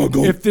comfortable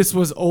if this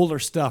was older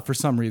stuff for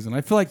some reason. I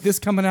feel like this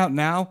coming out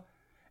now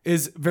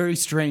is very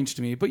strange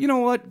to me. But you know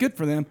what? Good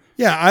for them.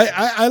 Yeah,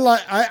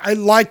 I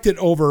liked it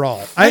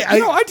overall.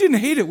 I didn't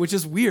hate it, which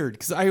is weird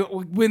because I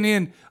went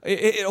in.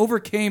 It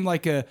overcame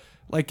like a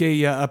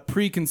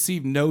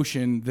preconceived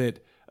notion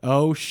that,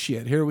 oh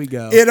shit, here we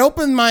go. It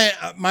opened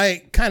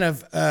my kind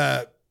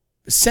of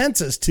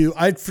senses to.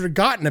 I'd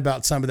forgotten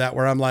about some of that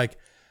where I'm like,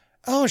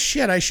 oh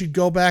shit, I should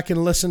go back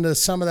and listen to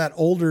some of that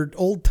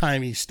old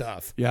timey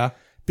stuff. Yeah.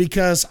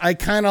 because I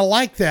kind of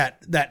like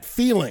that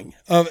feeling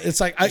of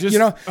it's like Just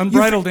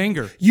unbridled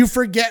anger. You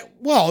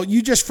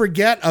just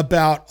forget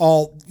about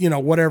all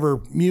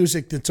whatever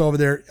music that's over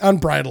there.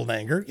 Unbridled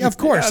anger, yeah, of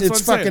course. Yeah,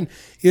 it's fucking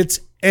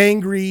it's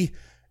angry.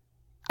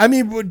 I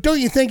mean, don't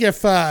you think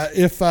if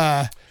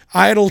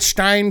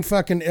Eidelstein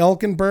fucking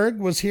Elkenberg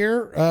was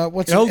here,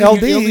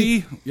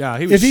 LD? Yeah,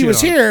 he was. If he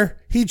was here,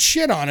 he'd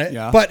shit on it.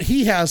 Yeah. But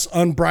he has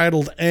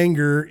unbridled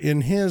anger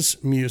in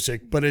his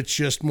music, but it's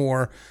just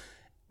more.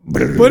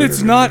 But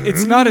it's not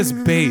as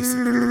bass.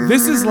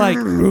 This is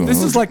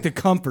like the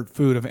comfort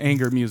food of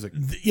anger music.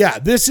 Yeah,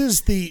 this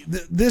is. Remember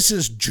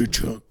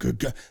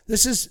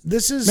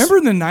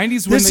in the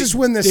 90s when this is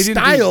when the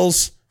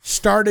styles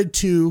started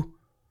to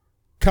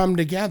come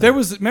together.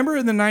 Remember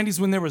in the 90s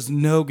when there was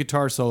no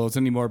guitar solos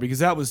anymore because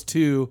that was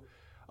too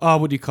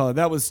what do you call it?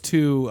 That was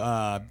too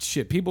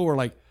shit. People were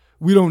like,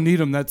 we don't need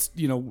them. That's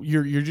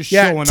you're just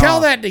showing off. Tell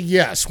that to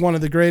Yes, one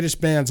of the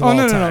greatest bands of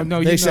all time.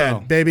 No, they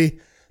said,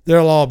 baby,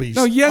 there'll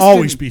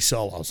always be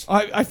solos.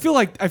 I feel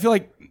like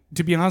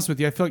to be honest with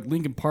you, I feel like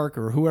Linkin Park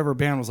or whoever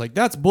band was like,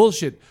 that's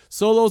bullshit.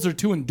 Solos are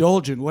too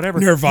indulgent,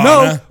 whatever. Nirvana.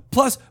 No,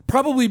 plus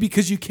probably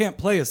because you can't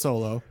play a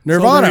solo.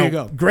 Nirvana, so there you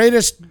go.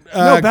 greatest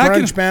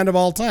grunge band of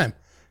all time.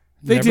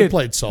 They Never did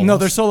played solos. No,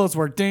 their solos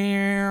were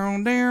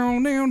down,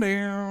 down, down,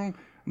 down,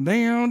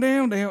 down,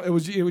 down, down. It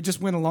would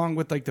just went along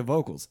with like the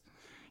vocals.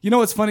 You know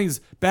what's funny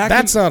is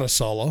that's not a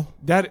solo.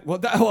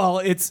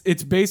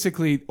 It's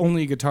basically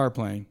only guitar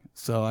playing.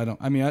 So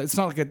it's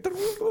not like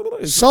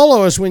a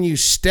solo is when you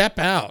step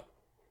out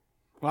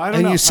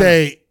you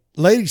say,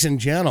 ladies and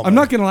gentlemen, I'm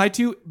not going to lie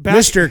to you,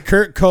 Mr.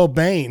 Kurt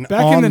Cobain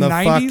back on in the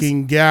 90s,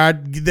 fucking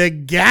the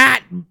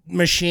God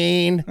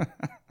machine.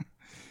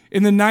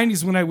 In the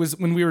 90s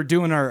when we were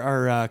doing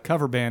our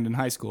cover band in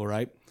high school,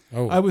 right?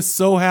 Oh. I was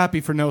so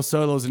happy for no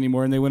solos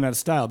anymore, and they went out of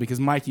style because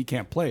Mikey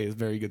can't play his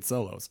very good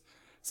solos.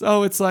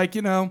 So it's like,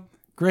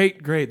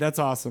 great, that's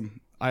awesome.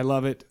 I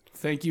love it.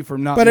 Thank you for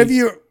not. But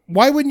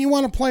why wouldn't you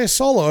want to play a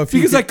solo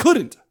because I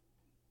couldn't.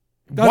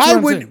 Why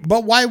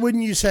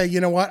wouldn't you say,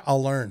 you know what?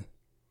 I'll learn.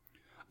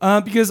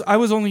 Because I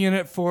was only in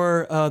it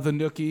for the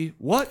nookie.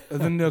 What? The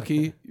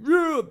nookie.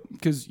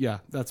 Because,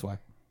 that's why.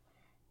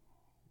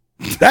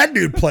 That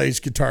dude plays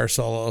guitar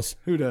solos.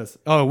 Who does?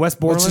 Oh, Wes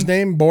Borland. What's his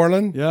name?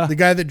 Borland? Yeah. The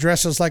guy that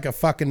dresses like a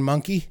fucking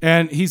monkey.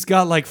 And he's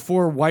got like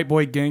 4 white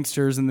boy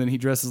gangsters, and then he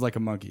dresses like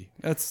a monkey.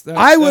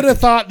 I would have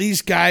thought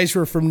these guys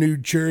were from New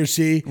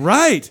Jersey.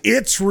 Right.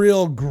 It's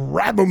real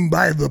grab 'em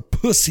by the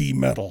pussy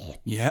metal.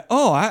 Yeah.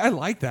 Oh, I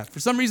like that. For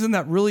some reason,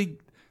 that really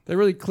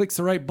clicks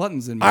the right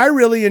buttons in me. I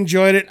really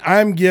enjoyed it.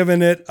 I'm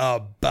giving it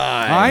a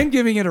buy. I'm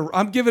giving it a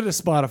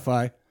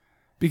Spotify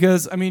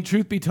because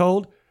truth be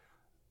told,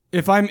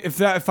 if I'm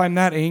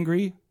that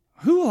angry,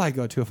 who will I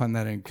go to if I'm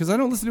that angry? Because I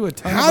don't listen to a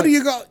ton. How do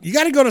you go? You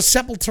got to go to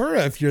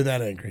Sepultura if you're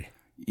that angry.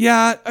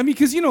 Yeah,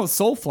 because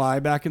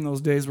Soulfly back in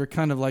those days were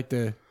kind of like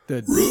the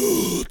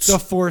Roots, the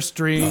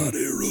 4-string.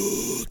 Bloody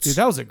Roots. Dude,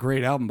 that was a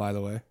great album, by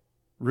the way.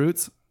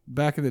 Roots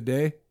back in the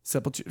day.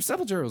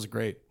 Sepultura was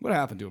great. What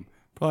happened to him?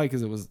 Probably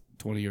because it was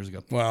 20 years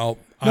ago. Well,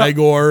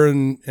 Igor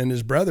and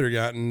his brother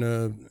got in.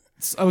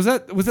 Was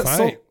that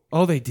fight.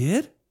 Oh, they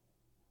did.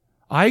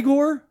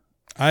 Igor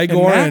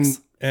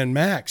and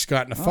Max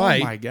got in a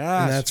fight. Oh my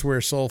gosh! And that's where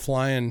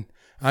Soulfly and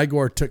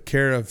Igor took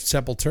care of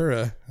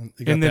Sepultura.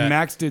 And then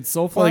Max did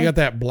Soulfly. Well, they got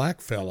that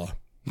black fella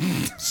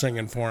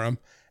singing for him,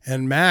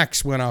 and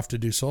Max went off to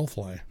do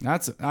Soulfly.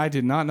 I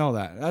did not know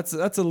that.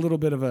 That's a little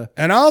bit of a.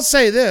 And I'll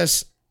say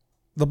this: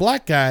 the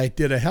black guy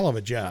did a hell of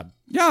a job.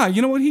 Yeah,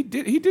 you know what he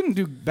did? He didn't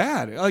do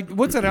bad. Like,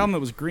 what's that album that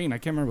was green? I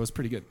can't remember. It was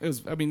pretty good. It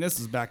was. This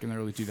is back in the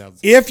early 2000s.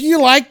 If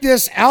you like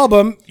this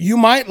album, you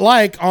might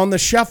like on the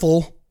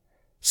shuffle.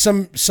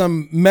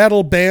 Some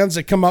metal bands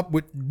that come up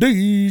with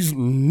these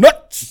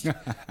nuts,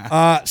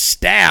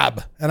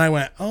 Stab, and I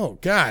went, oh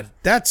God,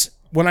 that's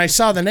when I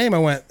saw the name, I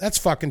went, that's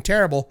fucking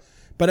terrible.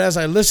 But as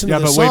I listened to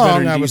the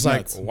song, I was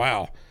like,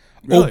 wow,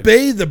 really?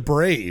 Obey the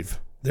Brave.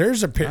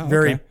 There's a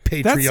very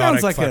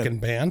patriotic fucking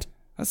band.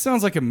 That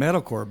sounds like a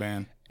metalcore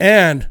band.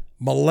 And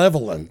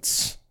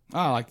Malevolence. Oh,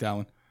 I like that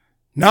one.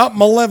 Not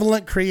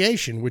Malevolent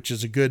Creation, which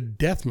is a good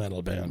death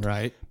metal band.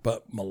 Right.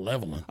 But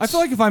Malevolence. I feel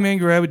like if I'm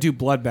angry, I would do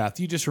Bloodbath.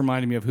 You just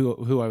reminded me of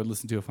who I would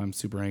listen to if I'm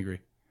super angry.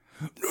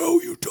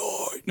 No, you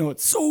died. No,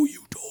 it's So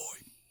You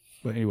Died.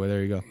 But anyway,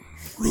 there you go.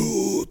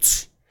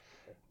 Roots.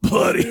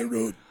 Bloody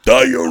roots.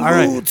 Die your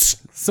roots.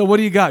 Right. So what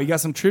do you got? You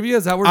got some trivia?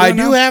 Is that what we're doing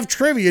now? have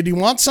trivia. Do you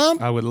want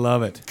some? I would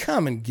love it.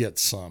 Come and get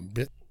some.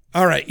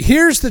 All right.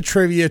 Here's the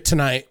trivia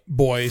tonight,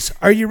 boys.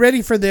 Are you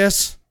ready for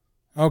this?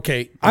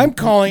 Okay, I'm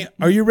calling.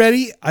 Are you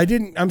ready?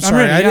 I'm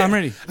sorry. I'm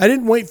ready. I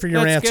didn't wait for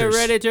your answers. Let's get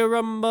ready to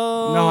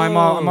rumble. No, I'm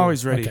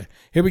always ready. Okay,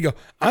 here we go.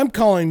 I'm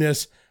calling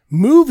this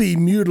movie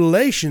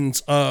mutilations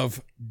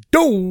of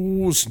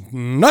those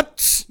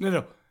nuts.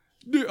 No.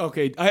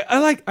 Okay, I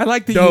like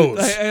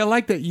that. I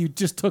like that you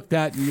just took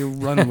that and you're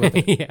running with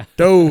it. Yeah.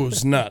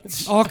 Those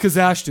nuts. All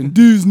Kazakhstan.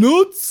 These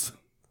nuts.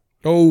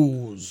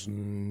 Those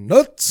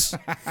nuts.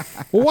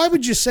 Well, why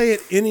would you say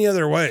it any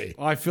other way?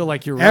 I feel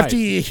like you're right. After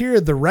you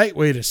hear the right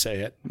way to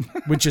say it,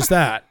 which is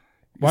that.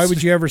 Why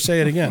would you ever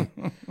say it again?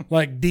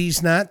 Like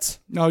Deez nuts?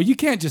 No, you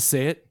can't just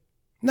say it.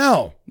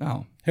 No.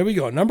 No. Here we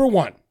go. Number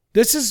 1.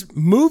 This is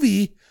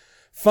movie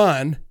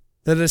fun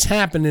that has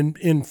happened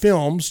in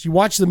films. You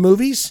watch the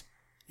movies?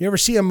 You ever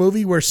see a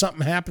movie where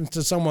something happens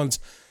to someone's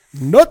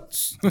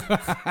nuts?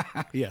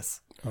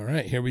 Yes. All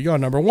right, here we go.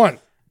 Number 1.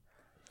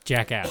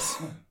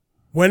 Jackass.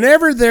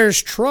 Whenever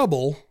there's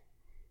trouble,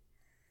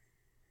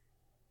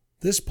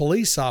 this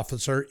police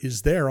officer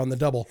is there on the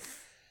double,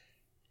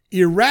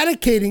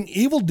 eradicating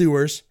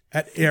evildoers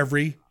at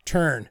every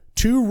turn.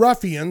 2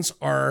 ruffians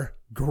are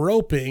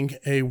groping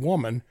a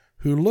woman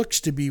who looks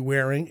to be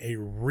wearing a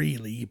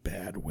really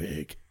bad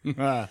wig.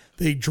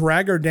 They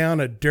drag her down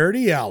a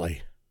dirty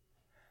alley.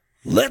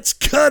 Let's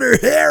cut her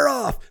hair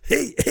off.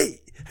 Hey,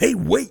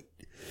 wait.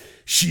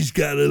 She's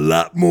got a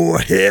lot more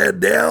hair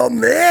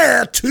down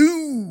there,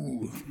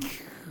 too.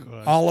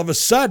 All of a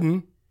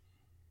sudden,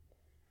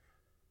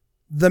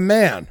 the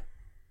man,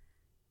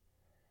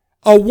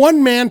 a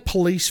one-man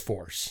police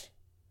force,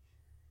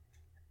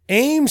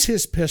 aims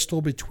his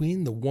pistol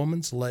between the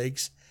woman's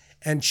legs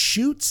and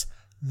shoots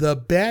the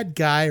bad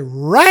guy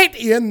right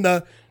in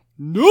the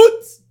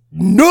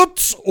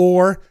nuts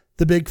or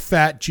the big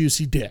fat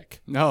juicy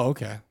dick Oh,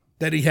 okay.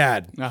 that he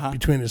had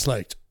between his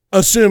legs,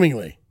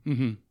 assumingly.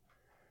 Mm-hmm.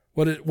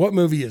 What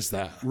movie is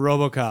that?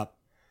 RoboCop.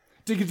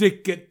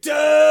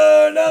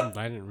 Turn up.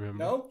 I didn't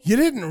remember. No? You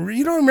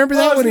don't remember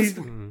that when he...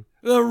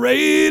 The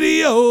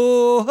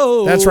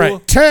radio. That's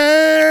right.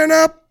 Turn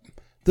up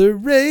the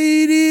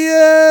radio.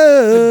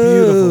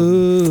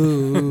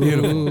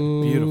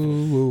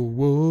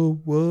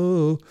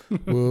 Beautiful.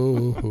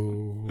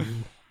 Whoa.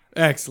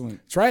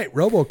 Excellent. That's right.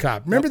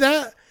 RoboCop. Remember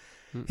that?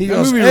 He That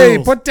goes, movie hey,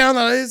 rules. put down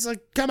the... It's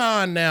like, come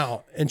on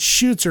now. And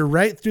shoots her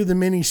right through the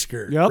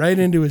miniskirt. Yep. Right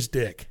into his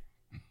dick.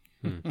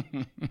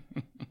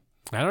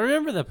 I don't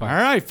remember that All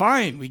part. right,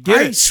 fine. We get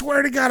I it.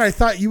 swear to God, I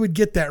thought you would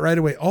get that right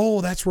away.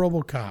 Oh, that's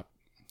RoboCop.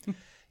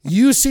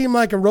 You seem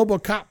like a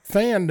RoboCop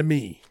fan to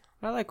me.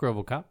 I like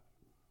RoboCop.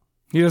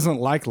 He doesn't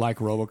like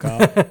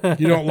RoboCop.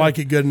 You don't like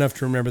it good enough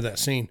to remember that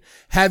scene.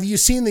 Have you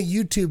seen the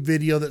YouTube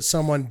video that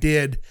someone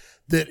did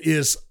that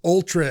is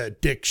ultra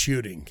dick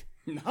shooting?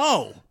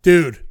 No.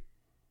 Dude,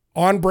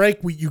 on break,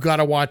 you got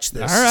to watch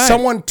this. All right.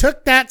 Someone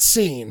took that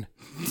scene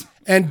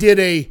and did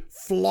a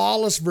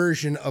flawless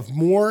version of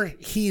more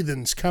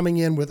heathens coming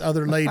in with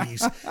other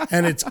ladies,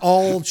 and it's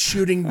all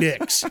shooting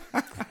dicks.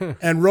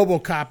 And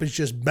RoboCop is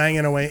just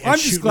banging away and I'm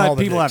shooting just all glad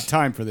the people dicks. have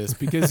time for this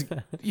because,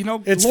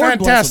 It's Lord bless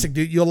fantastic, them.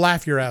 dude. You'll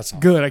laugh your ass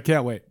off. Good. I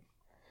can't wait.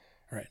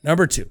 All right,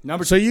 number 2.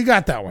 Number So you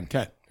got that one.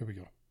 Okay. Here we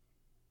go.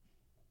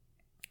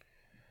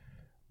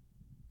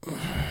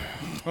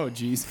 Oh,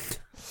 jeez.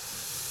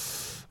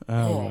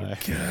 Oh, my.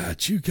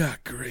 God, you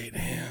got great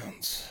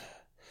hands.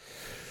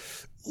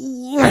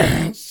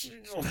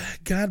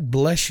 God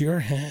bless your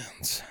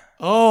hands.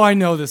 Oh, I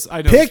know this.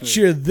 I know this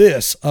Picture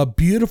this, a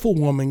beautiful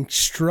woman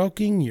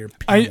stroking your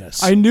movie.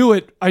 penis. I knew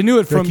it. I knew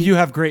it from Ricky- You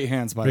Have Great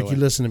Hands, by the Ricky,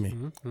 way. listen to me.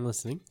 I'm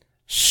listening.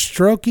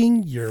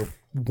 Stroking your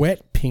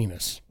wet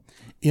penis.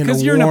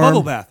 Because you're in a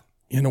bubble bath.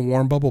 In a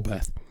warm bubble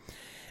bath.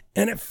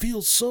 And it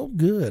feels so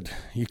good.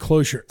 You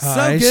close your So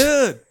eyes.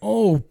 good.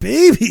 Oh,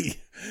 baby.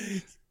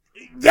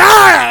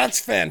 Ah, that's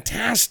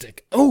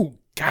fantastic. Oh,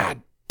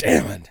 God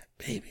damn it,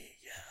 baby.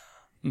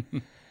 Yeah.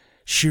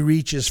 She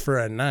reaches for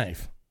a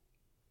knife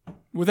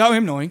Without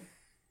him knowing.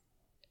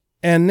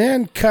 and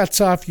then cuts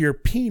off your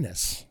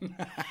penis.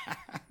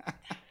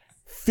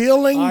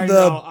 Filling I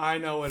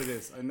know what it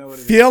is. I know what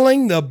it is.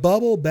 Filling the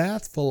bubble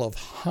bath full of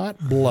hot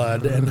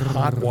blood and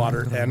hot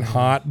water and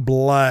hot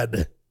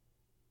blood.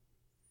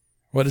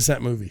 What is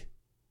that movie?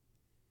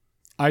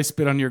 I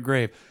Spit on Your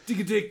Grave.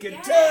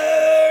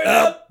 Turn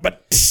up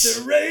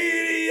the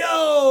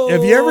radio.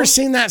 Have you ever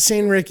seen that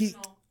scene, Ricky?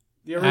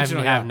 The I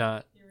original. have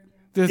not.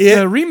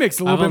 The remake's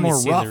a little I've bit only more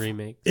seen rough. the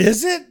remake.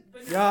 Is it?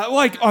 Yeah,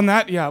 like on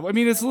that. Yeah, I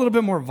mean it's a little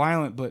bit more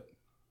violent, but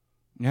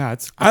yeah,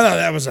 it's. I thought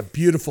that was a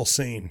beautiful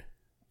scene.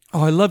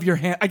 Oh, I love your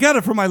hand. I got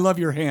it from I Love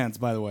Your Hands,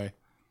 by the way.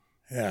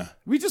 Yeah.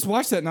 We just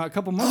watched that not a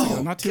couple months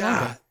ago, not too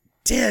long ago.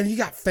 Dan, you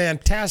got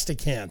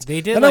fantastic hands. They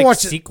did And I like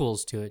watched it-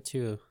 sequels to it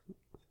too.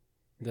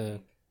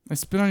 I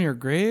Spit on Your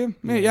Grave.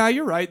 Yeah,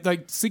 you're right.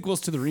 Like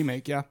sequels to the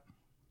remake. Yeah.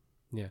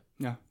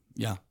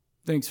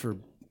 Thanks for.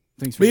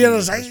 But doing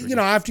it's this, like,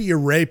 after you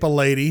rape a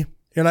lady,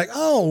 you're like,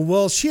 oh,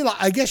 well,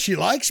 I guess she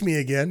likes me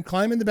again.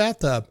 Climb in the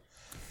bathtub.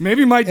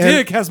 Maybe my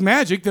dick has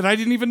magic that I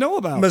didn't even know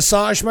about.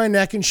 Massage my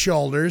neck and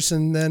shoulders,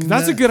 and then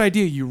That's a good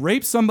idea. You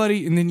rape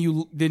somebody, and then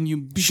you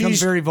become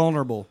very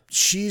vulnerable.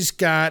 She's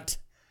got.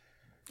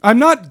 I'm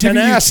not giving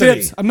tenacity. you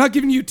tips. I'm not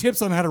giving you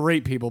tips on how to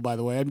rape people. By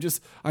the way,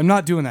 I'm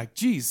not doing that.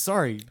 Jeez,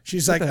 sorry.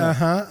 She's What like, the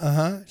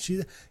hell?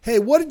 Hey,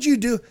 what did you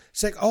do?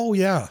 It's like, oh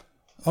yeah,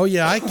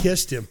 I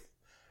kissed him.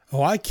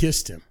 Oh, I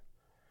kissed him,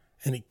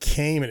 and he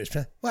came in his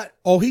pants. What?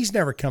 Oh, he's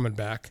never coming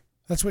back.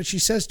 That's what she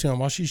says to him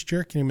while she's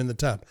jerking him in the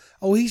tub.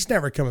 Oh, he's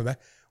never coming back.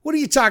 What are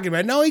you talking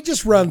about? No, he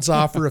just runs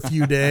off for a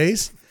few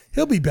days.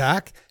 He'll be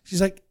back.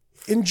 She's like,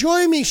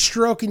 enjoy me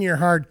stroking your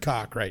hard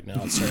cock right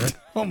now, sir.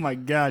 Oh my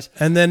gosh.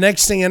 And then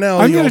next thing you know,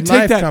 I'm your gonna take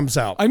knife that. comes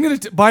out. I'm gonna.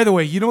 By the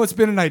way, you know what's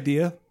been an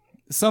idea?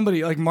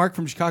 Somebody like Mark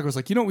from Chicago was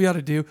like, you know what we ought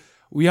to do?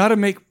 We ought to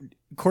make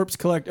Corpse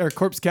Cast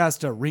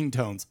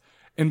ringtones.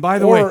 And by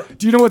the way,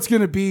 do you know what's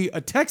gonna be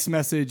a text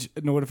message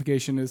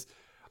notification is?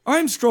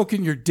 I'm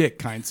stroking your dick,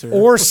 kind sir.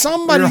 Or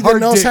somebody Your that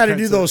hard knows dick, how to kind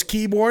do sir. those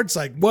keyboards.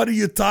 Like, what are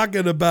you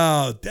talking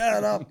about?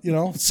 Dad up. You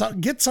know,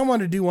 get someone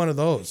to do one of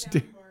those.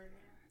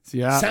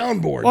 Yeah.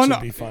 Soundboards Oh, no.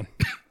 would be fun.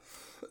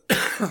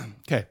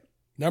 Okay.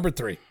 Number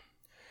 3.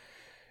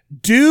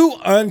 Do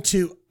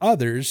unto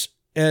others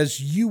as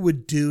you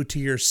would do to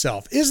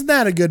yourself. Isn't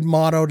that a good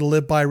motto to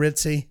live by,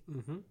 Ritzy?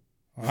 Mm-hmm.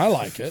 I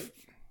like it.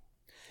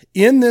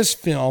 In this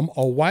film,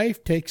 a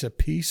wife takes a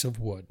piece of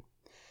wood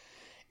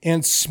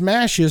and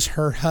smashes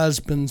her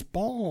husband's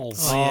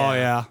balls. Oh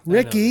yeah.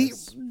 Ricky,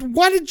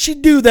 what did she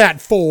do that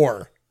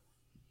for?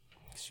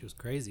 She was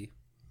crazy.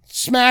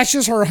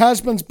 Smashes her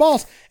husband's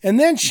balls, and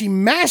then she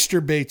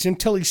masturbates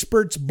until he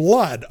spurts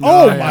blood.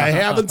 My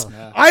heavens.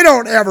 I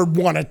don't ever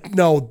want to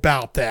know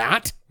about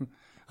that.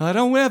 I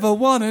don't ever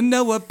want to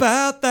know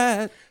about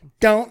that.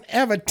 Don't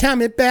ever tell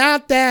me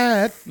about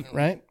that.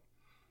 Right?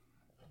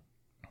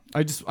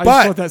 I just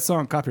wrote that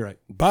song copyright.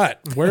 But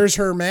where's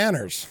her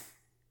manners?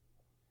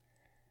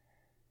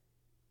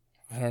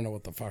 I don't know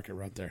what the fuck I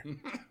wrote there.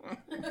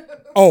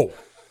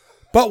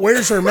 But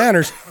where's her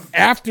manners?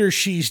 After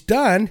she's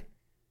done,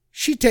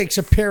 she takes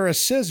a pair of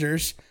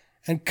scissors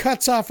and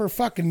cuts off her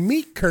fucking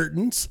meat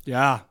curtains.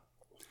 Yeah.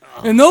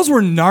 And those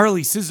were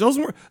gnarly scissors.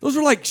 Those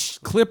were like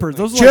clippers.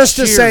 Those were Just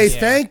like to say shears.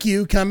 thank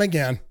you, come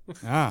again.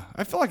 Yeah.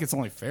 I feel like it's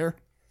only fair.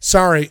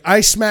 Sorry,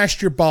 I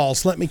smashed your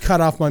balls. Let me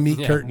cut off my meat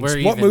Yeah, curtains.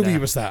 we're What even movie now.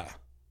 was that?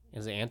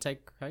 Is it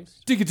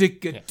Antichrist?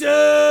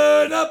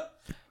 Turn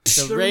up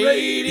The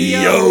radio.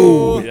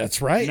 Yo,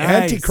 that's right. Nice.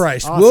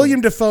 Antichrist. Awesome. William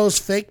Dafoe's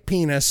fake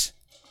penis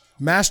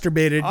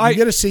masturbated. You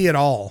get to see it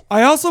all.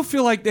 I also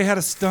feel like they had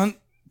a stunt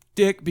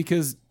dick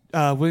because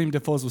William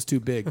Dafoe's was too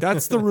big.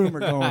 That's the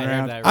rumor going I heard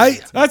around.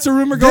 that. That's a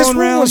rumor This going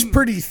one around. was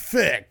pretty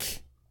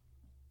thick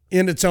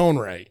in its own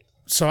right.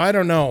 So I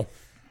don't know.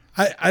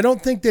 I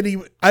don't think that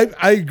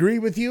I agree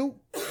with you,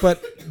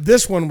 but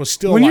this one was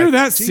still when like, you're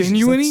that Jesus,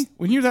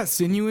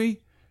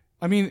 sinewy,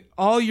 I mean,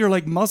 all your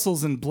like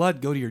muscles and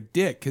blood go to your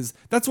dick because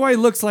that's why he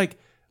looks like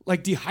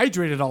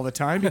dehydrated all the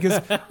time because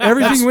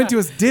everything went to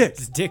his dick.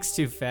 His dick's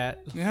too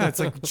fat. Yeah, it's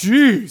like,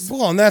 jeez.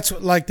 Well, and that's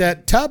like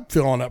that tub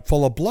filling up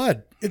full of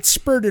blood. It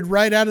spurted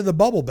right out of the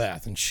bubble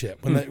bath and shit.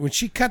 When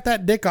she cut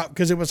that dick off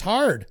because it was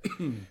hard,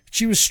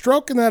 she was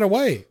stroking that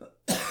away.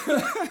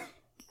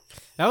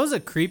 That was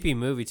a creepy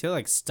movie too.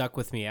 Like stuck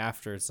with me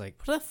after. It's like,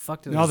 what the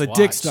fuck did I No, just the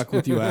dick watch? stuck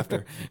with you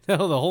after.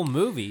 No, the whole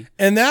movie.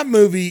 And that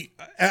movie,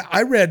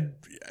 I read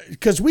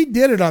because we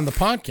did it on the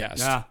podcast.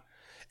 Yeah.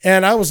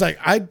 And I was like,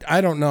 I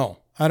don't know.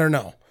 I don't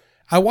know.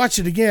 I watched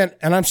it again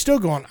and I'm still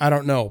going, I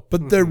don't know.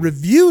 But the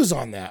reviews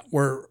on that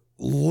were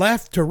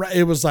left to right.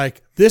 It was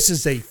like, this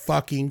is a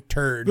fucking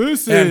turd.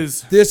 This And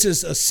is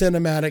a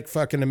cinematic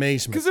fucking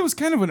amazement. because it was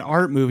kind of an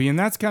art movie, and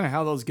that's kind of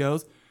how those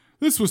goes.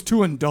 This was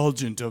too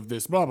indulgent of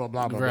this, blah blah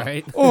blah blah.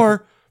 Right. Blah.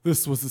 Or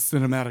this was a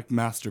cinematic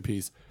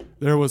masterpiece.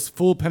 There was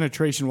full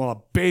penetration while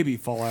a baby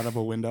fall out of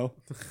a window.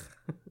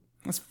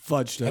 That's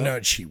fudged I up.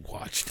 know she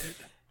watched it.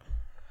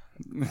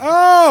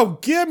 Oh,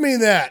 give me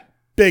that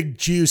big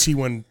juicy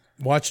one.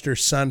 Watched her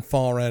son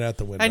fall right out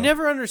the window. I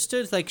never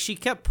understood. Like she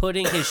kept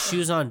putting his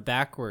shoes on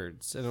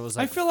backwards, and it was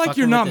like. I feel like fucking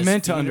you're with not his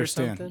meant to feet or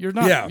understand. something. You're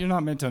not. Yeah. You're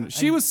not meant to understand.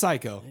 She was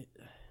psycho.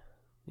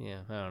 Yeah,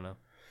 I don't know.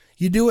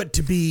 You do it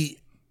to be,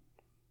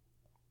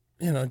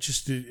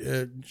 just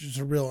a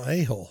real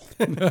a-hole.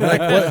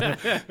 Like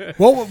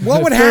what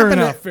would Fair happen?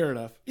 enough. Fair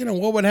enough.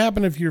 What would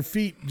happen if your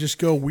feet just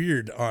go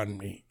weird on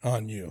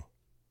you?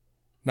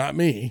 Not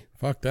me.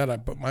 Fuck that. I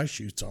put my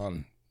shoes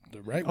on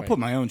the right way. I'll put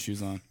my own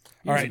shoes on.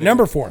 All right,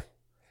 number 4.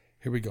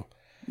 Here we go.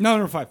 No,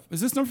 number 5.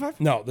 Is this number 5?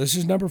 No, this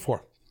is number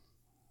 4.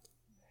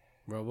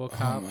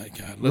 RoboCop, Oh my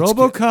god.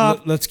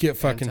 RoboCop. Let's get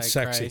fucking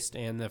sexy. Antichrist,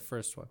 and the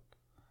first one.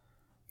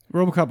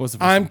 RoboCop was the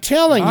first. I'm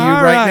telling you All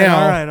right right,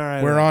 now. all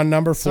right. We're on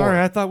number 4. Sorry,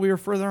 I thought we were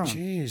further on.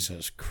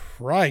 Jesus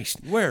Christ.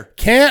 Where?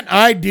 Can't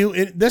I do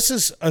it? This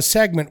is a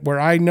segment where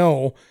I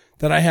know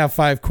that I have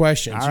 5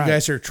 questions. All You right.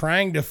 guys are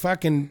trying to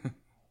fucking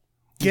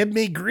give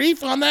me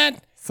grief on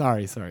that?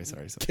 Sorry.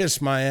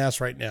 Kiss my ass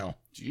right now.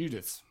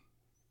 Judas.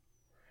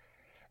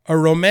 A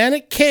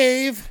romantic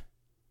cave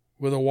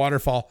with a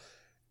waterfall.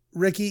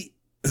 Ricky,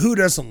 who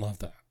doesn't love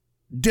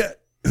that?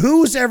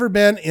 Who's ever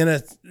been in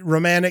a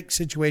romantic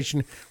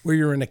situation where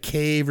you're in a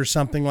cave or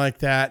something like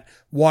that,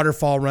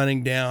 waterfall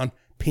running down,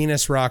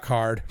 penis rock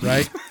hard,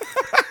 right?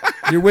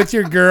 You're with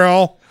your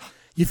girl.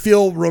 You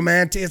feel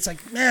romantic. It's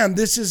like, man,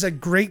 this is a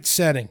great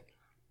setting.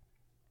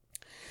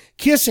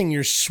 Kissing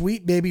your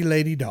sweet baby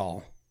lady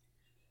doll.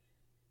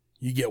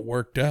 You get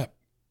worked up.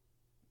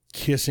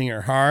 Kissing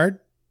her hard.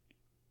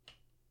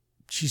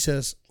 She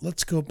says,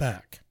 let's go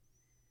back.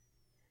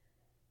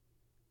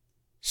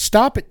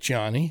 Stop it,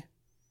 Johnny.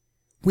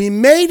 We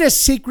made a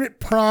secret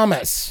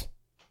promise.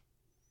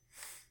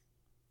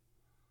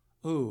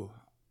 Ooh.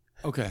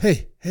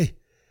 Okay. Hey,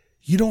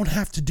 you don't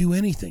have to do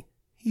anything.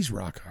 He's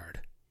rock hard.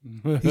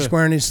 He's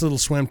wearing his little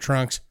swim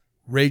trunks,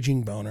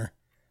 raging boner.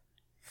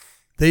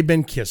 They've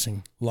been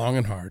kissing long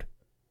and hard.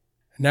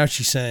 And now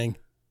she's saying,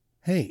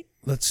 hey,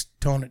 let's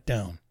tone it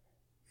down.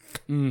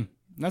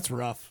 That's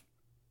rough.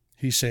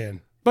 He's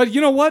saying, but you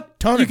know what?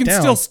 Tone you it can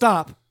down. still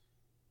stop.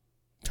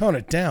 Tone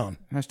it down.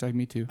 Hashtag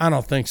me too. I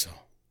don't think so.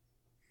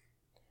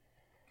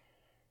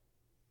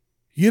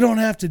 You don't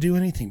have to do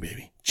anything,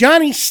 baby.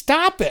 Johnny,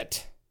 stop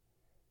it.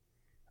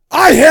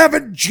 I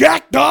haven't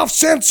jacked off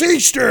since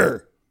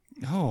Easter.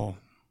 Oh,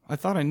 I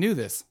thought I knew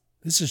this.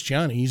 This is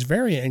Johnny. He's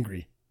very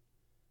angry.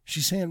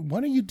 She's saying,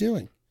 what are you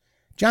doing?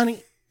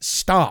 Johnny,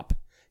 stop.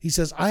 He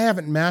says, I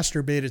haven't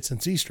masturbated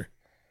since Easter.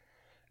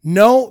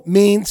 No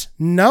means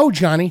no,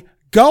 Johnny.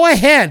 Go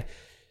ahead.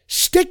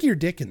 Stick your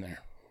dick in there.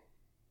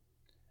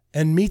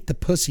 And meet the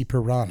pussy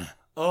piranha.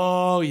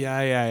 Oh,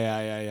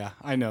 yeah.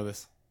 I know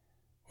this.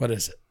 What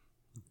is it?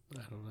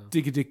 I don't know.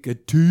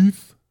 Digga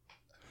tooth.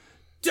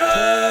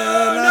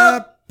 Turn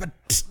up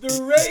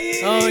the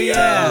radio. Oh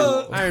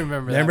yeah, I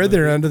remember. Remember, that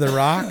they're under the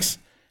rocks.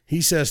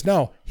 He says,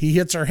 no. He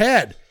hits her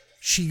head.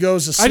 She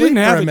goes to sleep I didn't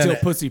have for a it till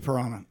minute. Pussy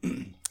Piranha.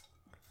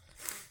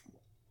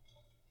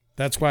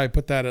 That's why I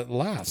put that at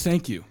last.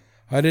 Thank you.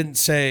 I didn't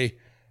say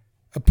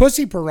a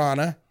pussy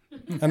piranha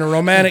and a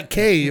romantic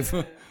cave.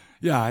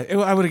 Yeah,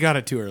 I would have got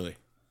it too early.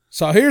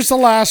 So here's the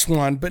last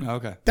one, but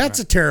Okay. that's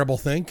a terrible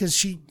thing because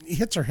she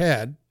hits her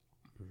head,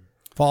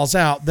 falls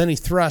out, then he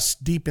thrusts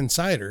deep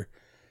inside her,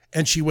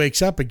 and she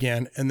wakes up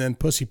again, and then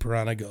pussy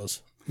piranha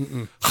goes,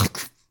 mm-mm.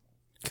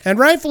 And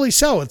rightfully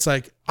so. It's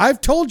like, I've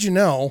told you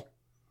no.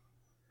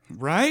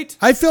 Right?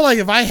 I feel like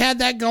if I had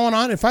that going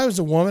on, if I was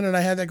a woman and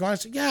I had that going on,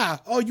 I'd say, yeah,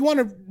 oh, you want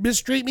to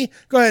mistreat me?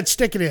 Go ahead,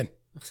 stick it in.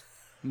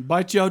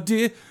 Bite your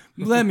dick.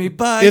 Let me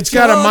bite It's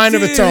got a your mind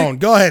of its dick. own.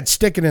 Go ahead,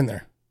 stick it in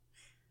there.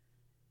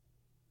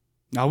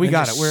 No, we And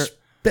got just it. We're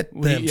spit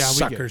we- them yeah, we get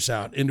suckers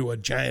out into a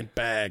giant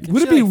bag.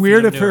 Would it Should, be like,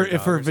 weird feed if them to her her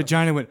dog or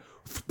vagina went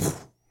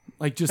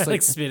like just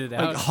Like spit it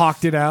out. like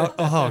hawked it out?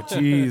 Oh,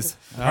 jeez.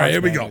 All right,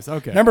 here we go.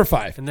 Okay. Number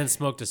 5. And then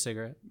smoked a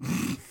cigarette.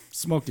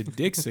 Smoked a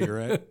dick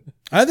cigarette.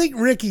 I think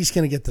Ricky's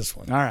going to get this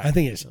one. All right. I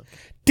think it's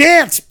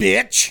dance,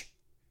 bitch.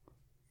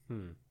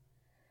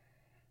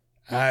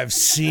 I've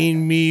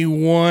seen me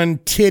one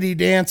titty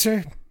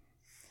dancer.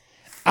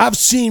 I've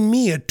seen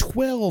me a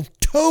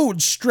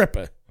 12-toed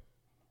stripper.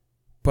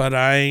 But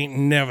I ain't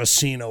never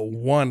seen a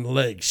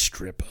one-leg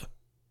stripper.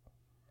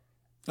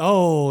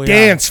 Oh, yeah.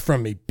 Dance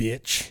from me,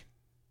 bitch.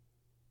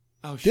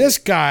 Oh, shit. This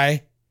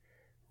guy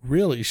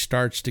really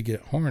starts to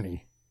get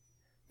horny.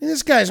 And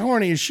this guy's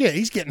horny as shit.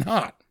 He's getting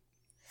hot.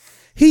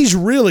 He's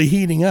really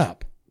heating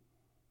up.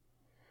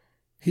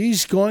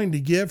 He's going to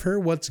give her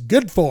what's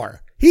good for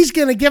her. He's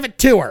going to give it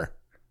to her.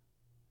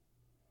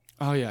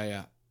 Oh,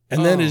 yeah.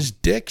 And then his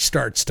dick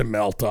starts to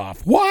melt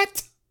off.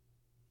 What?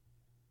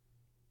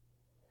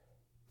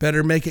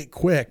 Better make it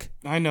quick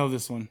I know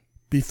this one.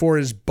 before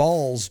his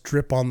balls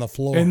drip on the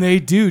floor. And they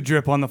do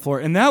drip on the floor.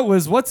 And that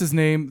was, what's his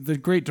name? The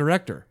great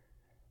director.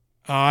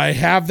 I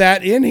have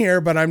that in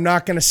here, but I'm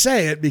not going to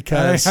say it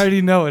because... I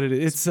already know what it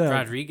is. It's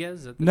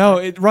Rodriguez?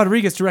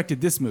 Rodriguez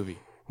directed this movie.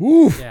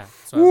 Ooh, Yeah.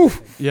 That's what I was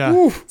thinking. Yeah.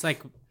 ooh. It's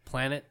like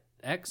Planet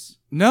X.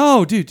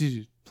 No,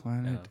 dude.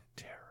 Planet No.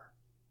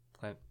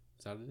 Terror.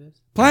 Is that what it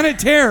is? Planet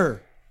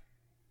Terror.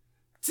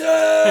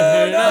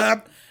 Turn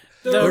up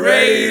the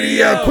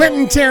radio.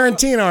 Quentin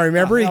Tarantino,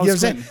 remember? That He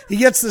was gives it. Quentin. He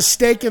gets the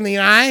stake in the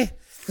eye,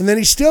 and then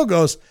he still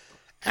goes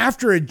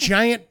after a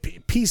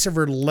giant piece of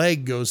her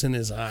leg goes in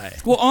his eye.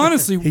 Well,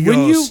 honestly, He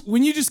when goes-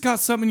 you just got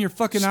something in your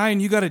fucking eye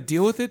and you got to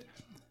deal with it,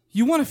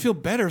 you want to feel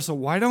better. So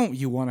why don't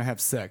you want to have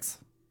sex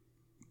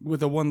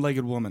with a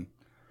one-legged woman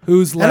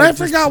whose leg? And I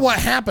forgot what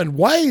happened.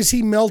 Why is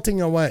he melting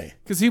away?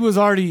 because he was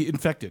already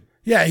infected.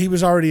 Yeah, he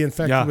was already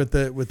infected Yeah. with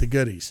the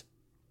goodies.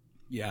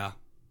 Yeah.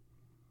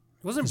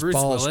 Wasn't His Bruce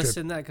balls Willis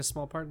could- in that? Like a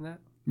small part in that?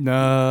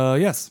 No.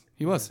 Yes,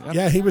 he was. Yep.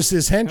 Yeah, he was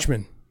his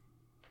henchman.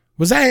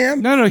 Was that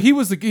him? No. He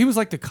was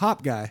like the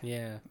cop guy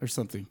Yeah. or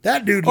something.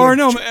 That dude. Or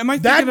looked no, am I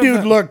that thinking of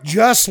dude the- looked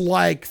just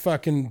like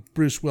fucking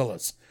Bruce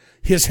Willis,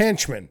 his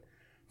henchman.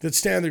 That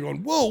stand there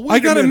going, whoa, wait I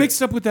got a it minute.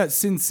 mixed up with that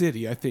Sin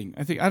City. I think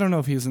I don't know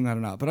if he was in that or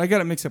not, but I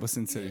got it mixed up with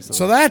Sin City.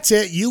 So that's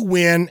it. You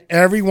win.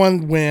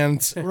 Everyone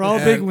wins. We're all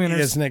big And winners.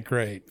 Isn't it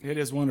great? It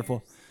is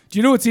wonderful. Do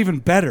you know what's even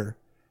better?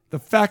 The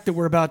fact that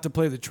we're about to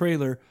play the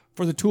trailer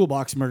for the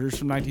Toolbox Murders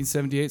from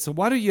 1978. So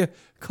why don't you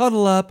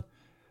cuddle up,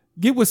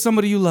 get with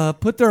somebody you love,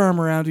 put their arm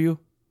around you,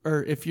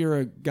 or if you're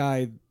a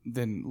guy,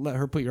 then let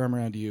her put your arm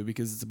around you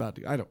because it's about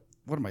to.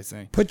 What am I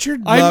saying? Put your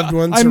loved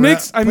ones I around.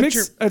 mix. put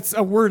your- It's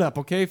a word up.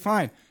 Okay,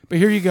 fine. But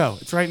here you go.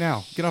 It's right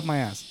now. Get off my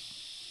ass.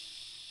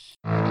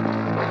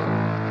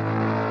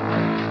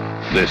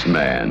 This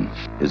man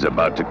is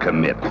about to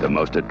commit the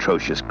most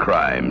atrocious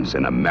crimes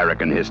in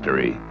American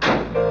history.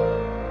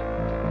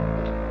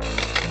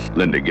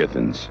 Linda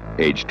Githens,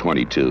 age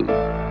 22.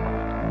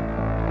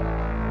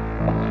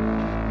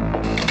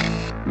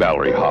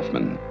 Valerie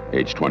Hoffman,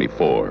 age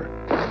 24.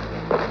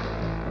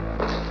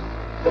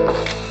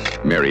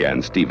 Mary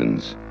Ann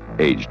Stevens,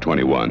 age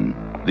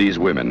 21. These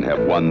women have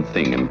one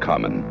thing in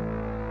common.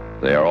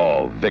 They are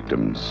all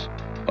victims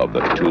of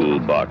the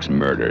Toolbox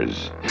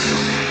murders. What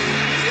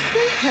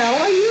the hell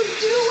are you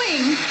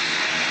doing?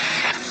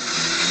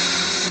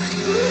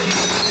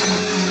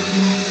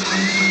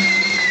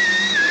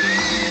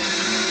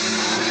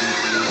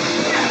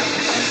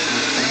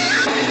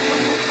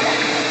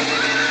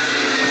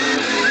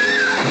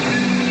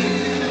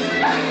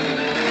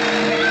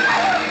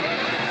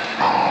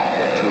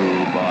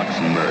 Toolbox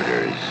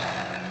murders.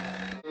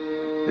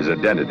 His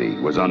identity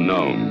was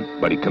unknown,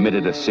 but he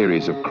committed a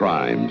series of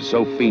crimes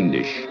so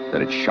fiendish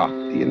that it shocked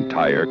the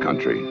entire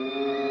country.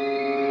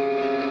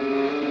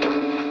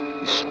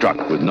 He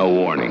struck with no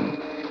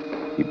warning.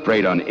 He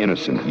preyed on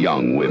innocent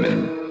young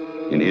women.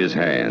 In his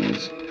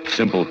hands,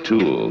 simple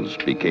tools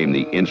became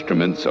the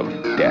instruments of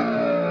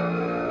death.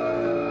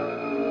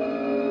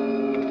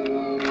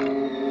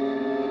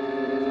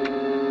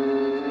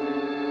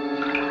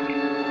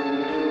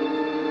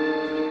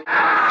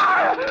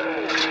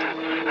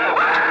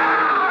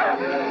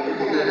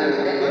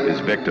 His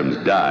victims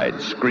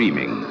died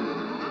screaming,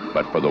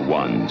 but for the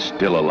one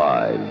still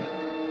alive,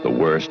 the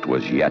worst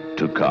was yet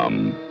to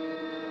come.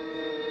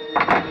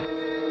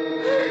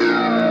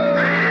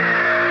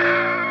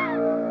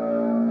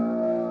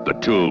 The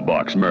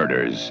Toolbox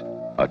Murders,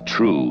 a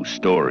true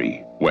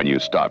story. When you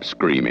stop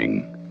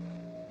screaming,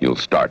 you'll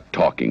start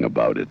talking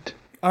about it.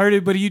 All right,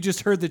 everybody, you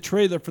just heard the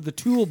trailer for the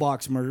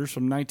Toolbox Murders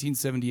from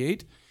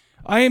 1978.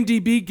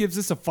 IMDb gives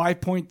this a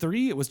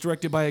 5.3. It was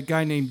directed by a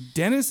guy named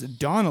Dennis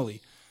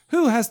Donnelly,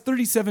 who has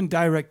 37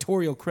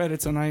 directorial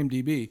credits on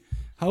IMDb.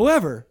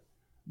 However,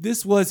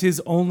 this was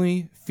his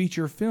only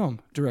feature film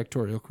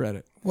directorial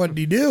credit. What did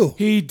he do?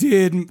 He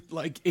did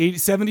like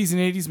 70s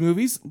and 80s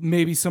movies,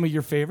 maybe some of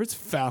your favorites,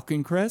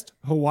 Falcon Crest,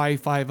 Hawaii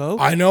Five-0.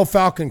 I know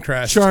Falcon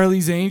Crest.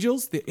 Charlie's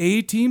Angels, The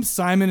A-Team,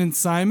 Simon and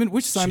Simon.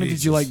 Which Simon did you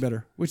Jesus. like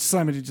better? Which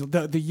Simon did you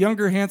the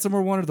younger, handsomer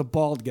one or the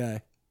bald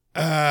guy?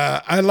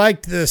 I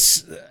liked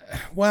this.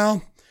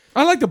 Well,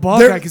 I like the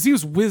bald guy because he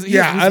was whiz.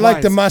 I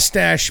like the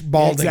mustache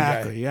balding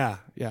exactly. guy.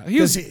 Yeah.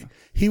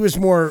 He was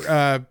more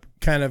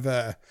kind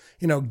of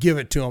give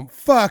it to him.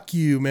 Fuck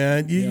you,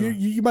 man.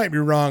 You might be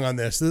wrong on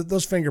this.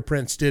 Those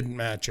fingerprints didn't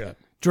match up.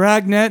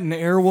 Dragnet and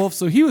Airwolf.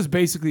 So he was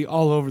basically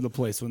all over the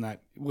place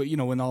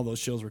when all those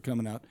shows were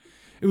coming out.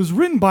 It was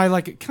written by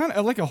kind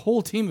of a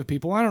whole team of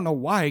people. I don't know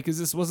why, because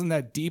this wasn't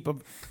that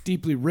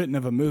deeply written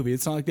of a movie.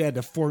 It's not like they had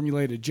to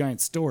formulate a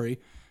giant story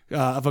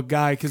of a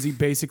guy because he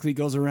basically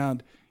goes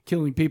around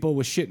killing people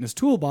with shit in his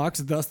toolbox,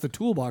 thus the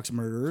Toolbox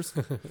Murderers.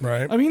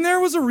 Right. I mean, there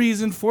was a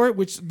reason for it,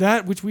 which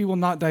we will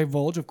not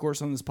divulge, of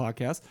course, on this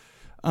podcast.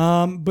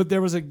 But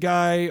there was a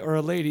guy or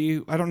a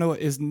lady, I don't know,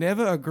 is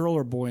Neva a girl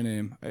or boy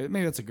name?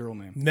 Maybe that's a girl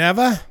name.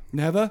 Neva?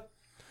 Never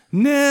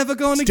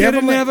gonna get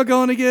it, never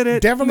gonna get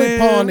it. Definitely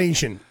Never.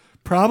 Polynesian.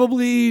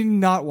 Probably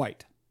not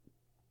white.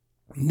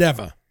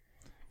 Never.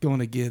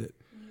 Gonna get it.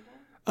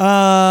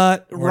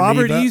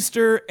 Robert Neva.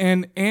 Easter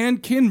and Ann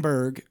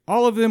Kinberg,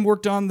 all of them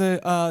worked on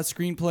the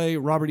screenplay.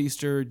 Robert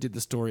Easter did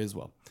the story as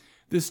well.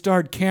 This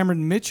starred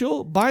Cameron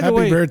Mitchell. By the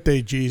way, Happy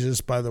birthday,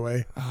 Jesus, by the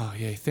way. Oh,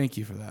 yeah, thank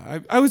you for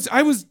that. I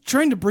was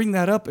trying to bring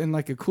that up in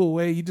like a cool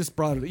way. You just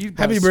brought it.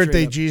 Happy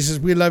birthday, Jesus.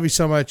 We love you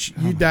so much.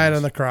 You died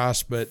on the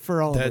cross, but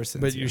For all of our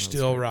sins, but yeah, you're that's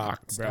still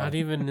rocked, bro. Not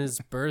even his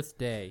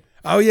birthday.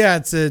 Oh yeah,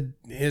 it's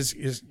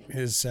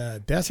his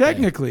death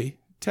day.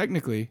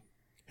 Technically,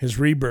 His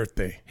rebirth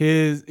day.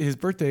 his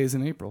birthday is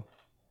in April.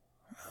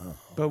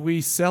 But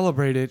we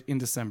celebrate it in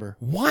December.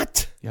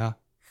 What? Yeah.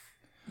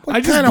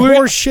 What kind of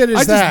horse shit is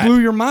I that? just blew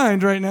your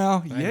mind right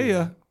now.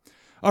 Yeah.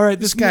 All right,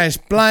 This guy's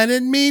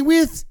blinded me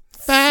with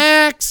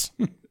facts.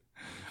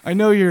 I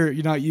know you're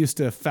not used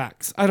to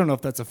facts. I don't know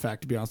if that's a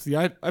fact, to be honest with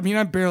you. I mean,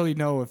 I barely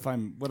know if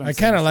I'm what I'm I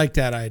saying. kind of like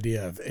that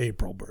idea of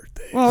April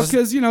birthday. Well,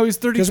 because he's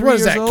 33 what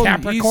is years that, old.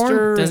 and Capricorn?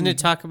 Easter Doesn't and it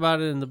talk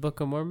about it in the Book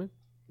of Mormon?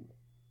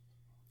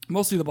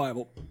 mostly the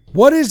Bible?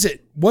 What is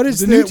it? What is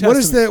The New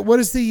what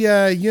is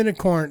the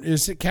unicorn?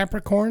 Is it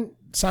Capricorn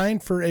sign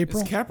for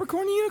April? Is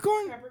Capricorn a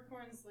unicorn?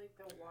 Capricorn's like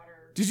the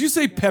water. Did you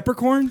say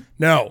peppercorn?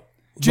 No.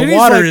 Jenny's the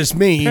water like is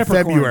me,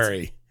 peppercorns.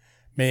 February,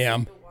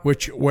 ma'am.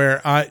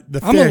 The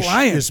I'm a fish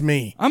lion. is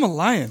me. I'm a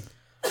lion.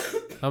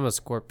 I'm a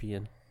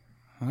scorpion.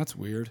 That's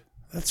weird.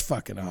 That's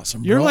fucking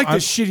awesome. You're bro. like the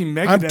shitty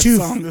Megadeth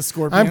song, The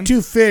Scorpion. I'm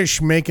two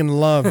fish making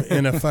love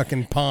in a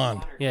fucking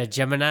pond. Yeah,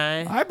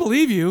 Gemini. I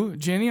believe you,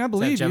 Jenny. I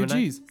believe you. Gemini?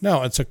 Jeez.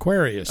 No, it's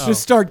Aquarius. This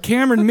starred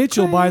Cameron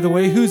Mitchell, by the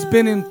way, who's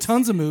been in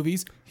tons of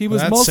movies. He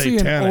was that's mostly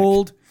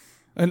satanic.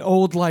 an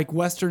old like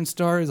Western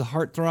star. He's a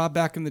heartthrob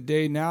back in the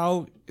day.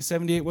 Now,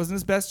 78 wasn't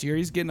his best year.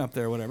 He's getting up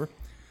there, whatever.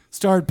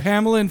 Starred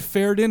Pamela and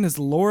Fairden as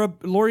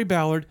Lori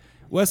Ballard,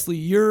 Wesley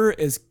Ure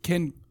as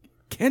Kent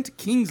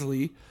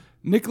Kingsley,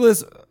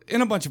 Nicholas,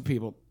 and a bunch of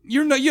people.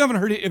 You haven't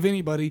heard of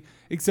anybody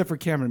except for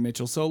Cameron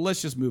Mitchell, so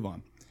let's just move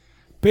on.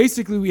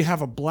 Basically, we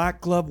have a black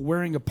glove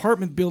wearing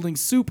apartment building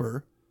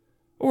super,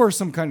 or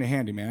some kind of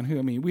handyman.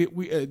 Who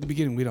we at the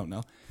beginning we don't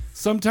know.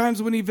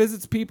 Sometimes when he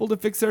visits people to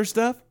fix their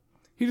stuff,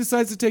 he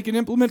decides to take an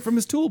implement from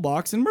his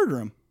toolbox and murder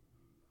him.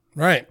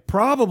 Right.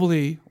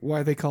 Probably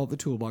why they call it the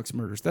Toolbox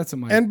Murders. That's in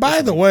my. And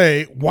by the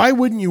way, why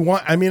wouldn't you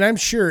want? I mean, I'm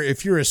sure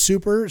if you're a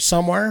super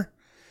somewhere,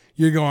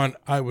 you're going,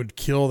 I would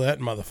kill that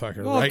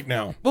motherfucker right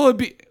now.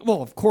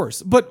 Well, of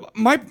course. But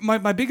my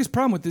biggest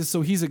problem with this,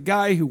 so he's a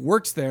guy who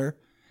works there,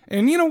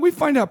 and we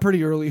find out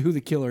pretty early who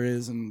the killer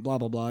is and blah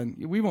blah blah.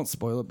 And we won't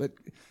spoil it, but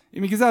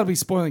because that'll be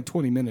spoiling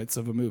 20 minutes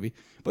of a movie.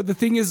 But the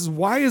thing is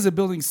why as a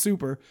building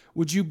super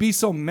would you be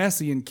so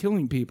messy in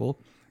killing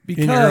people?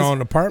 Because, in your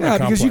own apartment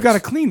complex. Because you got to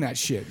clean that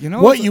shit.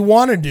 What you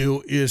want to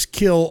do is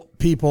kill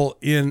people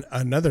in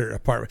another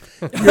apartment.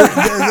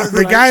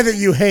 The guy that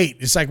you hate.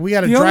 It's like, we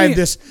got to drive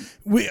this.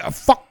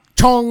 Fuck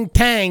Chong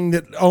Tang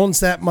that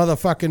owns that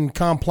motherfucking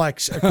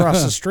complex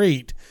across the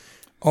street.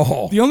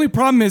 Oh, the only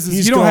problem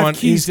is you don't have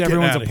keys to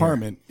everyone's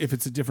apartment if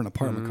it's a different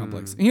apartment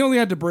complex. And he only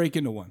had to break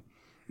into one.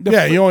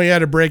 You only had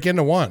to break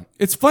into one.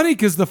 It's funny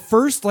because the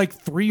first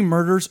 3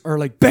 murders are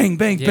like bang,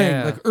 bang,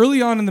 bang. Like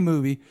early on in the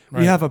movie,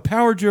 we have a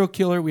power drill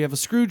killer, we have a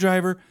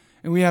screwdriver,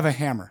 and we have a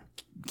hammer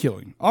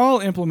killing. All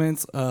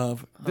implements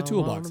of the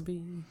toolbox.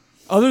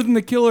 Other than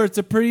the killer, it's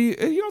a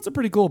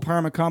pretty cool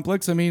apartment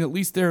complex. I mean, at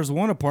least there's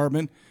one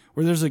apartment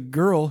where there's a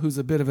girl who's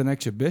a bit of an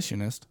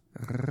exhibitionist.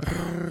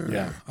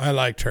 Yeah, I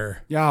liked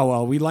her. Yeah,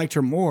 well, we liked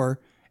her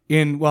more.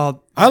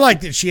 I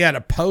like that she had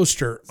a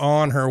poster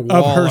on her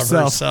wall of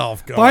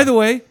herself. Going. By the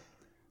way,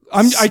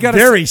 I got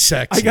very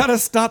sexy. I gotta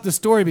stop the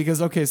story because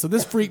so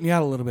this freaked me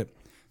out a little bit.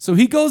 So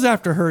he goes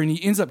after her and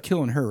he ends up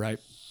killing her, right?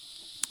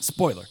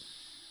 Spoiler.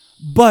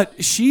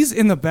 But she's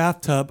in the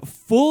bathtub,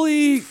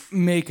 fully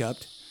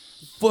make-upped.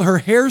 Her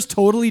hair's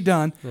totally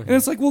done, and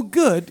it's like, well,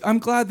 good. I'm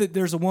glad that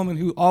there's a woman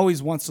who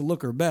always wants to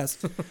look her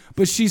best,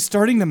 but she's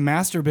starting to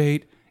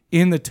masturbate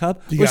in the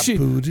tub.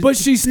 But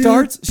she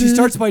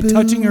starts by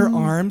touching her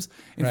arms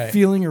and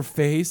feeling her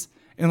face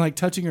and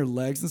touching her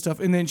legs and stuff.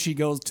 And then she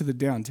goes to the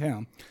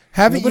downtown.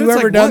 Haven't you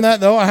ever done that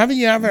though? Haven't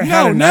you ever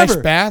had a nice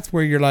bath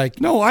where you're like,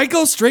 no, I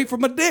go straight for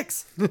my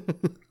dicks.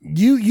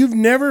 You've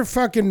never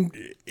fucking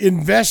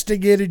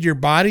investigated your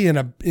body in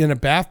a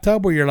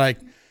bathtub where you're like,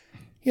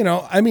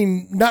 I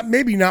mean, not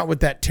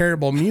with that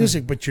terrible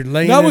music, but you're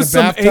laying in a bathtub.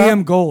 That was some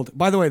AM Gold.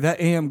 By the way, that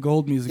AM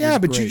Gold music is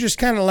but great. you're just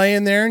kind of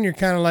laying there and you're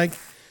kind of like,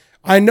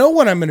 I know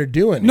what I'm going to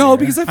do in No, here.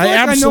 because I feel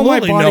like I know my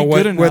body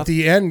good enough. What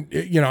the end,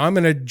 I'm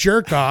going to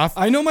jerk off.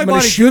 I know my I'm body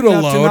going to shoot a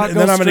load, and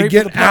then I'm going to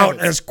get out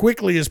as as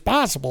quickly as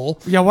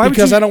possible. Yeah, why?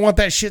 Because I don't want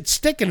that shit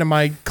sticking to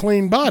my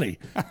clean body.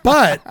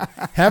 But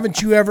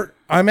haven't you ever?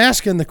 I'm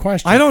asking the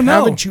question. I don't know.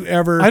 Haven't you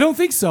ever? I don't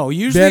think so.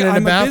 Usually, been in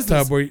I'm a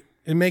bathtub where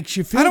it makes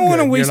you feel. I don't want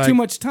to good. waste too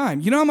much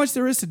time. You know how much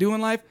there is to do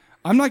in life.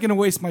 I'm not going to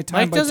waste my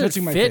time by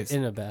touching my face. Mike doesn't fit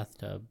in a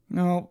bathtub.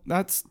 No,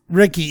 that's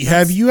Ricky.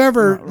 Have you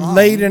ever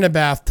laid in a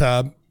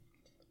bathtub?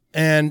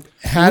 And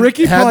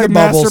Ricky had probably the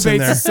bubbles in masturbates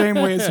there. the same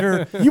way as her.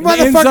 You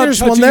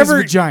motherfuckers will never.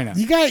 Vagina.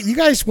 You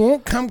guys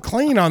won't come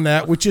clean on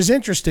that, which is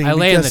interesting. I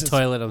lay in the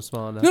toilet. I'm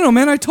small enough. No,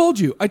 man. I told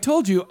you.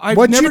 I've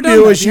what never you done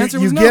do that. is The answer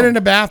you was get no. in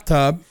a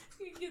bathtub.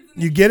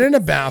 You get in a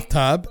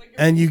bathtub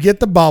and you get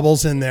the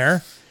bubbles in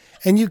there,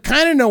 and you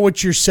kind of know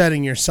what you're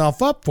setting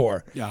yourself up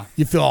for. Yeah.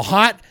 You feel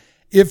hot.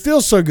 It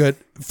feels so good.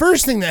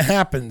 First thing that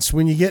happens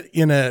when you get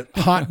in a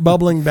hot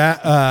bubbling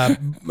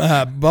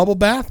bubble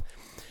bath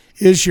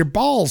is your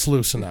balls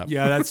loosen up.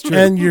 Yeah, that's true.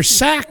 And your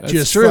sack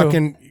just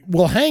fucking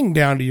will hang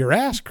down to your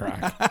ass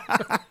crack.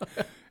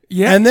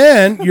 Yeah. And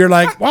then you're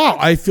like, wow,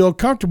 I feel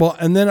comfortable.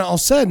 And then all of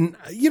a sudden,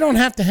 you don't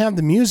have to have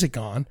the music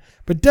on,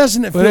 but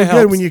doesn't it feel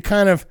good when you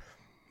kind of,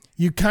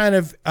 you're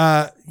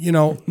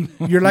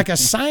like a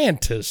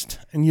scientist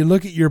and you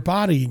look at your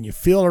body and you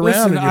feel around.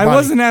 Listen, in your I body.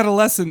 wasn't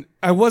adolescent.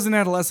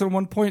 at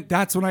one point.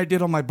 That's when I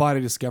did all my body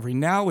discovery.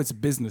 Now it's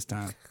business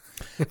time.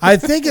 I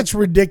think it's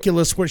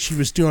ridiculous what she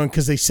was doing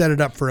because they set it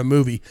up for a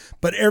movie,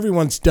 but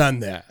everyone's done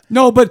that.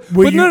 No, but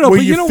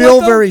you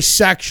feel very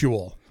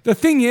sexual. The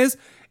thing is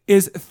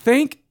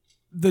thank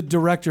the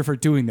director for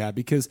doing that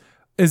because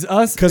as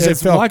it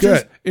felt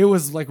watchers, good. It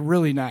was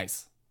really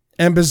nice.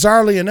 And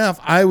bizarrely enough,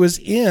 I was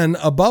in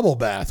a bubble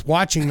bath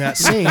watching that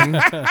scene,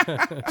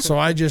 so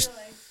I just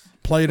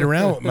played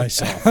around with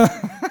myself.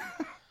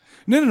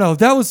 No.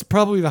 That was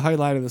probably the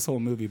highlight of this whole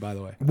movie, by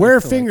the way. Where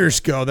fingers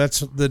go,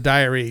 that's the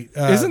diary.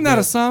 Isn't that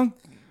a song?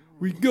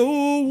 We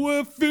go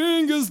where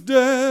fingers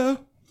dare.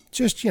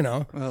 Just, you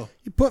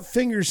put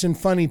fingers in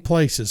funny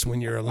places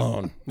when you're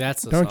alone.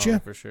 That's a don't song you?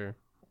 for sure.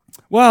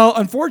 Well,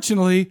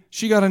 unfortunately,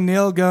 she got a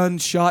nail gun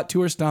shot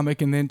to her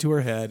stomach and then to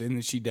her head, and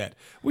then she dead,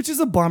 which is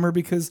a bummer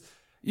because,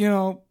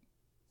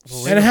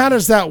 And how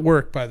does that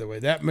work, by the way?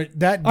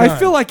 That I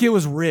feel like it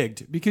was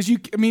rigged because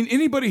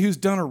anybody who's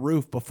done a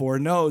roof before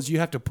knows you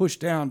have to push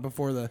down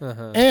before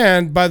the.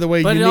 And by the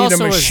way, But you it need a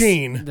also was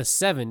machine. the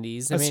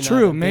 70s. That's It may true.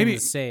 not have been Maybe the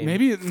same.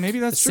 maybe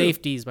that's the true.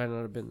 safeties might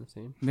not have been the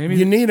same. Maybe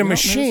You need a don't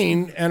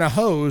machine and a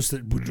hose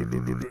that.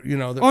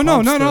 That Oh no,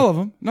 pumps not the- all of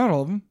them. Not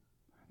all of them.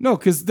 No,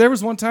 because there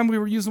was one time we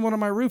were using one on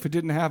my roof. It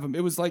didn't have them.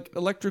 It was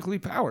electrically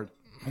powered.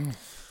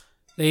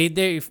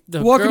 The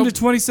Welcome girl, to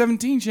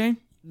 2017, Shane.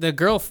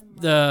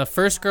 the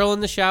first girl in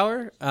the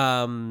shower.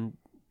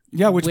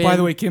 Yeah, which by When-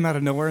 the way came out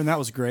of nowhere, and that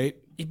was great.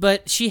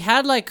 But she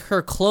had like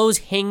her clothes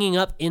hanging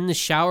up in the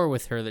shower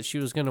with her that she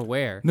was gonna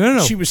wear. No.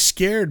 She was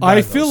scared.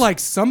 I feel like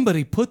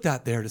somebody put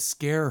that there to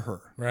scare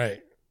her.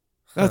 right.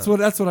 That's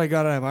what I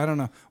got out of it. I don't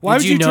know. Why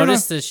Did would you turn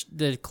notice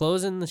the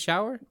clothes in the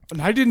shower? on?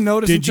 I didn't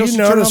notice. Did until you she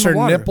turned notice on the her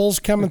water. nipples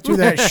coming through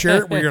that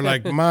shirt? Where you're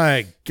like,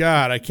 my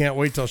God, I can't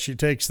wait till she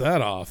takes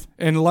that off.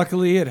 And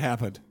luckily, it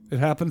happened. It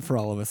happened for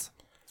all of us.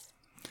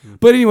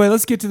 But anyway,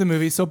 let's get to the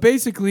movie. So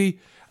basically,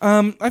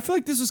 I feel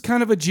like this was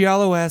kind of a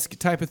Giallo-esque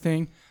type of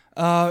thing.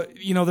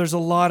 There's a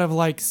lot of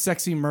like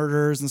sexy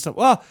murders and stuff.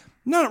 Well,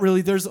 not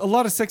really. There's a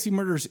lot of sexy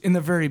murders in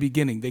the very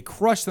beginning. They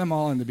crush them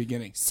all in the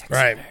beginning.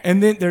 Right.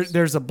 And then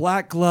there's a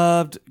black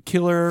gloved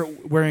killer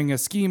wearing a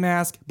ski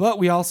mask, but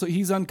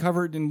he's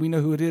uncovered and we know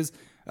who it is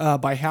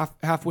by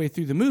halfway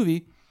through the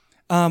movie.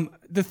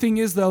 The thing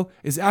is though,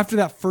 is after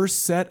that first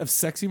set of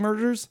sexy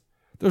murders,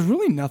 there's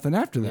really nothing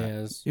after that.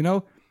 Yes.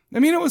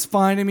 It was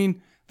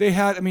fine.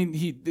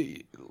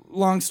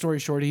 Long story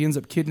short, he ends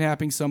up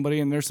kidnapping somebody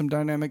and there's some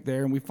dynamic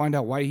there and we find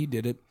out why he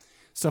did it,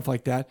 stuff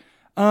like that.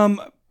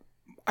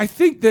 I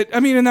think that,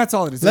 and that's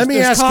all it is. Let me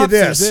ask you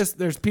this.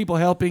 There's people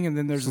helping, and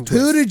then there's a twist.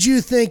 Who did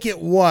you think it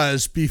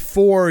was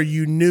before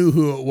you knew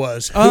who it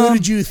was? Who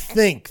did you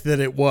think that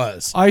it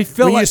was? I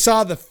felt when like you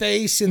saw the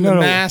face and the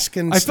mask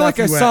and I stuff.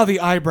 feel like I saw the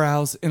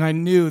eyebrows, and I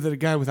knew that a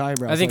guy with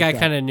eyebrows. I think like I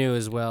kind of knew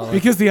as well.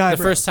 Because the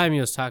first time he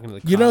was talking to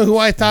the cop. You know who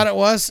I thought it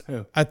was?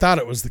 Who? I thought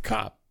it was the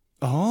cop.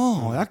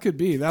 Oh, that could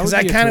be. Because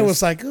I kind of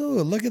was like, oh,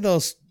 look at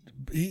those.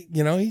 He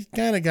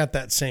kind of got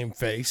that same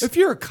face. If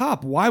you're a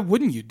cop, why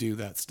wouldn't you do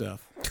that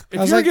stuff? If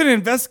you're like, going to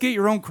investigate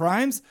your own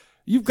crimes,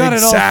 you've got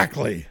it all.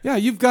 Exactly. Yeah,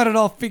 you've got it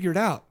all figured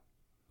out.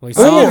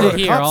 Well,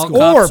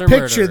 or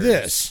picture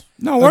this.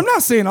 No, I'm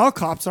not saying all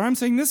cops are. I'm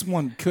saying this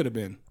one could have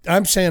been.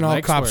 I'm saying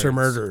all cops are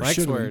murderers.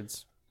 Mike's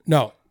words.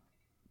 No,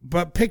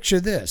 but picture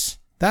this.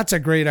 That's a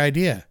great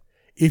idea.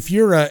 If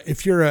you're a I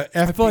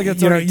feel like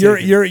that's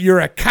you're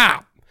a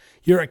cop.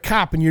 You're a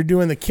cop and you're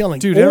doing the killing.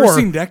 Dude, ever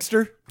seen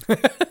Dexter?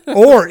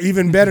 Or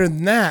even better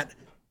than that,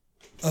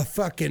 a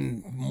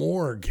fucking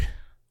morgue.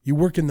 You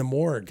work in the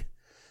morgue.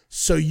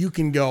 So you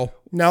can go,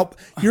 nope,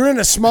 you're in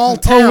a small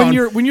town.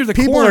 When you're the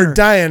people coroner, are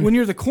dying. When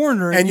you're the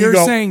coroner and you you're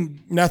go,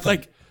 saying nothing.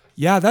 Like,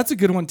 yeah, that's a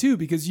good one too,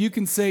 because you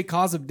can say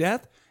cause of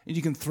death and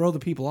you can throw the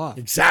people off.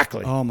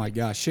 Exactly. Oh my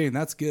gosh, Shane,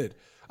 that's good.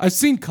 I've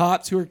seen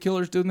cops who are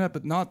killers doing that,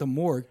 but not the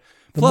morgue.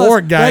 The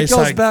morgue guy that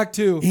goes back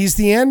to he's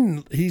the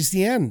end.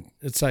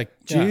 It's like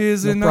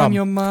jizzing no on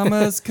your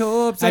mama's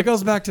corpse. That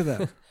goes back to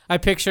that. I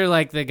picture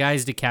like the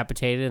guy's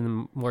decapitated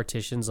and the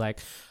mortician's like,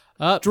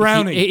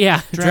 drowning.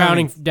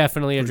 Drowning.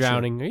 Definitely a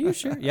drowning. Sure. Are you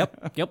sure?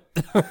 Yep.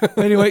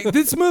 Anyway,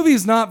 this movie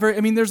is not very.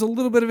 There's a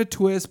little bit of a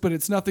twist, but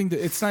it's nothing.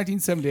 It's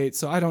 1978,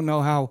 so I don't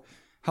know how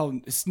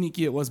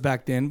sneaky it was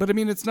back then. But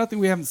it's nothing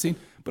we haven't seen.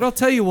 But I'll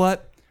tell you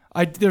what.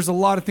 There's a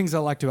lot of things I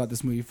liked about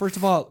this movie. First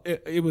of all,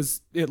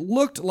 it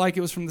looked like it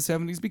was from the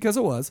 70s because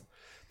it was.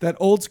 That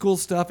old school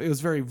stuff, it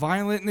was very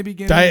violent in the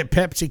beginning. Diet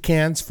Pepsi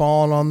cans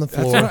falling on the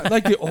floor. That's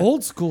like the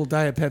old school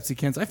Diet Pepsi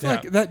cans. I feel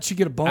like that should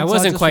get a bonus. I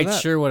wasn't quite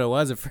sure what it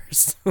was at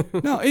first.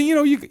 No,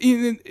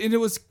 and it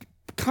was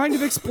kind of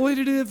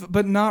exploitative,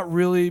 but not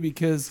really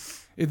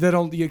because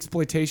the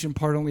exploitation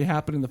part only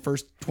happened in the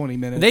first 20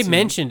 minutes. They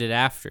mentioned it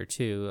after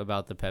too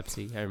about the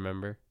Pepsi. I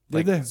remember.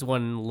 Did they? It's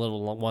one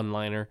little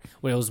one-liner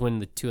when it was when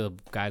the two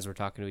guys were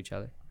talking to each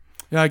other.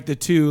 Yeah, like the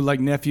two,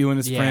 like nephew and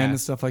his friend and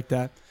stuff like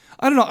that.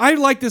 I don't know. I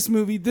like this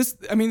movie.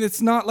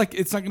 It's not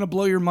going to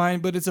blow your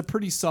mind, but it's a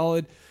pretty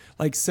solid,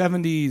 like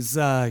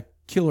 70s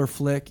killer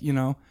flick,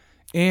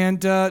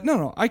 And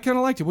no, I kind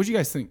of liked it. What do you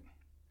guys think?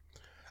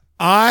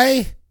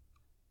 I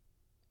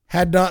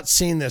had not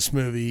seen this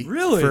movie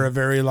for a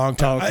very long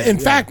time. In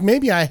fact,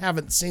 maybe I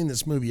haven't seen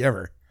this movie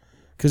ever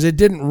because it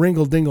didn't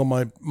ringle-dingle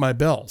my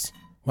bells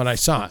when I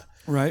saw it.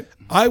 Right.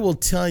 I will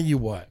tell you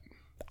what.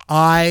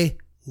 I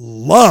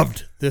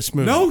loved this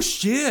movie. No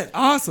shit.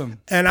 Awesome.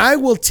 And I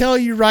will tell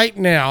you right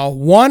now,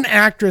 one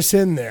actress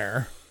in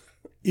there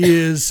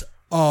is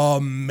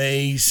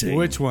amazing.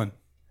 Which one?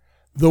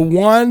 The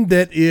one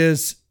that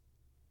is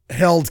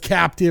held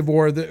captive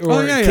or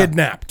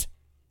kidnapped.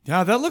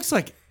 Yeah, that looks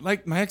like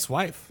my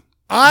ex-wife.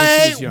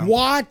 I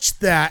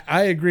watched that.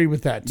 I agree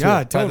with that too.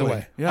 Yeah, totally. By the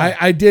way, yeah.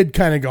 I did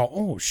kind of go,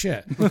 oh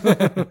shit.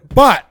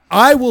 But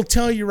I will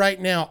tell you right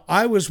now,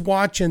 I was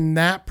watching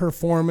that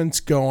performance,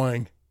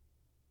 going,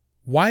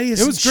 why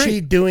isn't she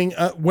doing?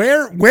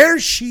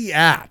 Where's she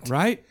at?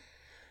 Right,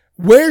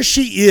 where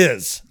she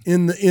is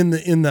in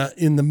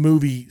the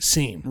movie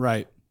scene?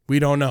 Right, we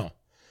don't know.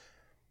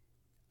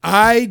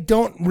 I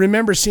don't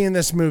remember seeing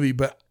this movie,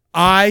 but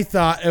I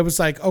thought it was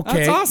like,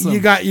 okay, that's awesome. You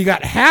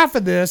got half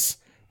of this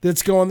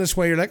that's going this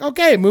way. You're like,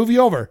 okay, movie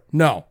over.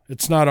 No,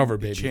 it's not over,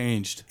 baby.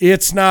 Changed.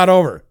 It's not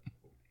over.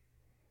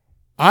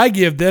 I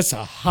give this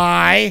a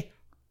high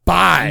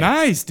buy.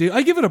 Nice, dude.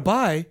 I give it a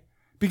buy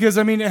because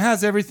it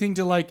has everything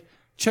to like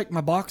check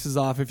my boxes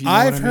off. If you know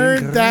I've what I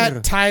heard mean.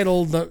 that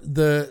title.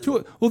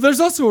 Well, there's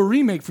also a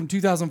remake from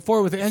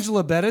 2004 with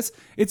Angela Bettis.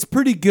 It's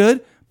pretty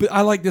good, but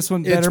I like this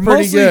one better. It's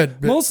pretty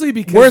good. Mostly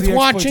because worth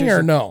watching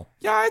or no?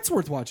 Yeah, it's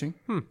worth watching.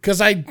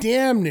 Because I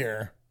damn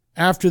near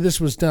after this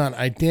was done,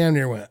 I damn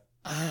near went,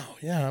 oh,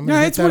 yeah, I'm going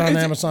to hit that on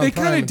Amazon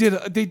Prime.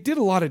 They did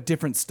a lot of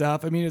different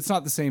stuff. I mean, it's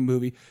not the same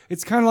movie.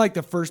 It's kind of like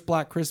the first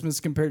Black Christmas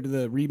compared to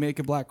the remake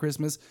of Black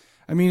Christmas.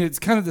 I mean, it's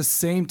kind of the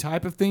same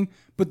type of thing,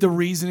 but the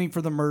reasoning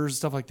for the murders,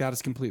 stuff like that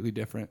is completely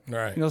different.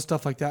 Right. You know,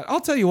 stuff like that.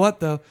 I'll tell you what,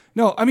 though.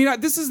 No, I mean,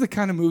 this is the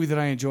kind of movie that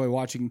I enjoy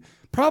watching,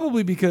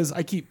 probably because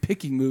I keep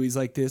picking movies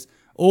like this.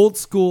 Old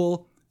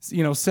school,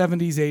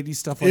 70s, 80s,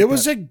 stuff like that. It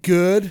was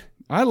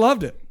I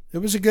loved it. It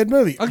was a good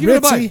movie. I'll give it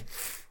a bye.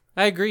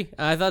 I agree.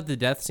 I thought the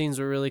death scenes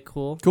were really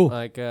cool.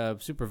 Like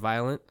super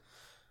violent.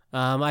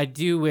 I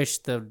do wish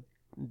there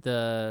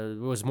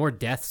was more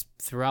deaths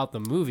throughout the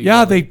movie.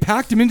 Yeah, they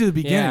packed him into the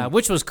beginning. Yeah,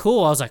 which was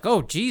cool. I was like,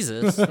 oh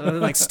Jesus!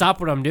 Like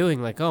stop what I'm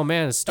doing. Like, oh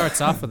man, it starts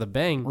off with a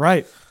bang.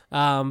 Right.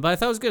 But I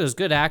thought it was good. It was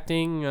good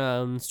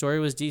acting. Story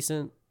was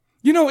decent.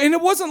 And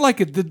it wasn't like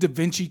the Da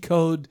Vinci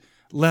Code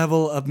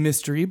level of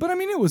mystery, but I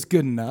mean, it was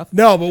good enough.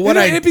 No, but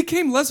it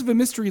became less of a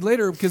mystery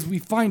later because we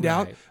find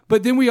out,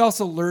 but then we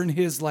also learn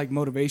his like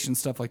motivation,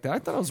 stuff like that. I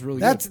thought it was really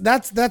good.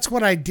 That's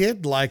what I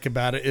did like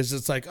about it is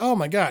it's like, oh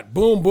my God,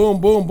 boom, boom,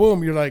 boom,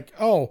 boom. You're like,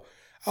 oh,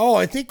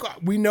 I think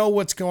we know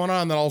what's going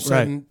on. Then all of a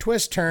sudden,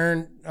 twist,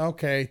 turn.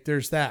 Okay,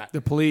 there's that.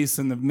 The police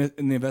and the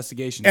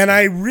investigation. And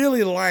I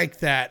really like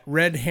that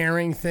red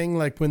herring thing,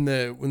 like when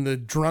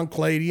the drunk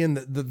lady and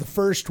the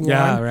first one,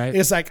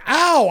 it's like,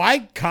 oh,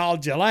 I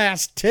called you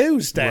last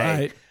Tuesday,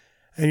 right?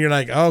 And you're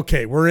like,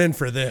 okay, we're in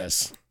for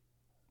this.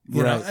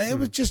 You know, it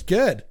was just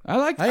good.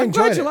 I'm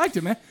glad you liked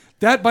it, man.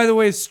 That, by the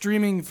way, is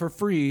streaming for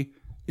free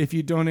if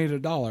you donate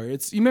 $1.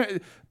 It's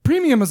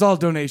premium is all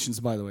donations,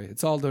 by the way.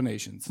 It's all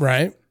donations,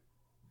 right?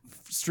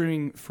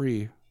 Streaming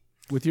free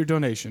with your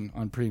donation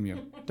on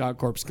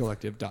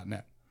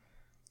premium.corpsecollective.net.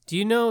 Do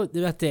you know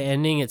that at the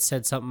ending it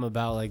said something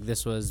about like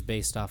this was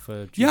based off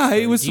of?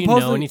 It was. Do you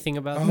know anything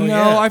about that?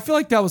 No, I feel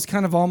like that was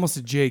kind of almost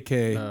a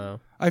JK.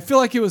 I feel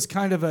like it was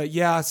kind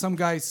of some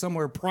guy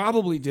somewhere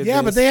probably did. Yeah,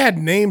 this. but they had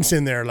names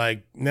in there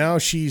like now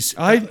she's.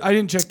 I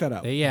didn't check that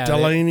out.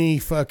 Delaney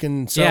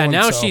fucking.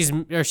 Now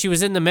she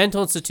was in the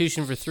mental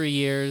institution for 3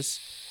 years.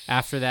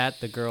 After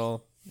that, the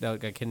girl that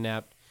got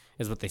kidnapped.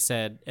 Is what they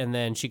said, and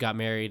then she got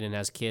married and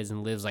has kids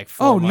and lives like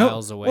 4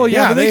 miles away.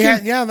 Well, but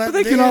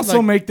they can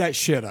also make that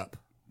shit up.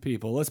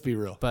 People, let's be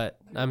real. But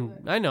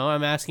I know.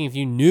 I'm asking if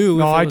you knew.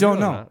 No, I don't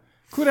know.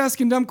 Quit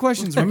asking dumb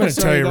questions. I'm going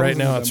to tell you right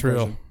now, it's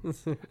real.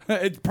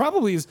 It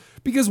probably is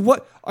because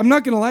I'm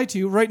not going to lie to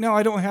you. Right now,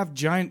 I don't have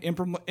giant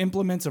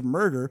implements of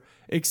murder,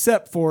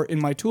 except for in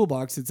my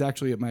toolbox. It's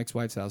actually at my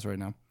ex-wife's house right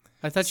now.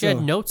 I thought you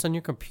had notes on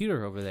your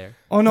computer over there.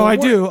 Oh, no, I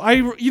do.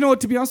 You know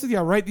what, to be honest with you,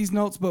 I write these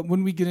notes, but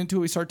when we get into it,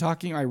 we start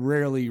talking, I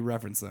rarely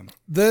reference them.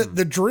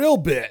 The drill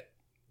bit,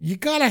 you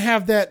got to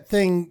have that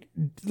thing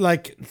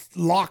like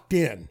locked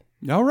in.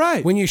 All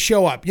right. When you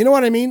show up. You know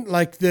what I mean?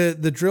 Like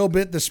the drill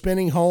bit, the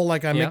spinning hole,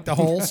 like I make the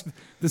holes.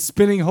 The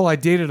spinning hole, I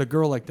dated a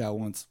girl like that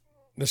once.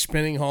 The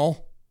spinning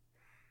hole?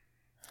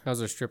 How's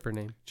her stripper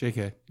name?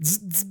 JK.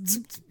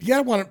 You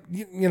gotta want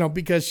to,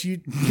 because you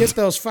hit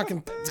those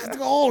fucking.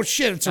 Oh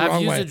shit! It's the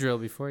wrong way. I've used a drill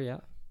before. Yeah.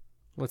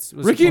 What's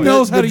Ricky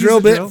knows how to use the drill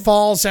a drill. bit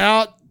falls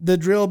out. The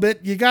drill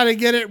bit. You got to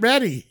get it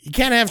ready. You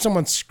can't have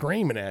someone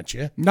screaming at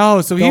you.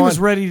 No, so he was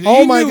ready.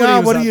 Oh my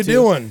God! What are you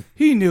doing?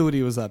 He knew what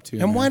he was up to.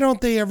 And why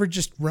don't they ever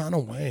just run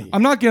away?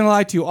 I'm not gonna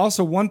lie to you.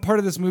 Also, one part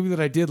of this movie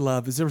that I did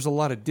love is there was a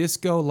lot of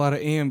disco, a lot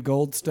of AM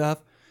Gold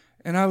stuff.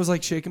 And I was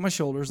like shaking my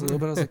shoulders a little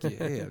bit. I was like,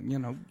 yeah,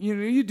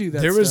 you do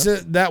that. There was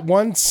that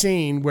one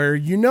scene where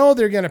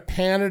they're going to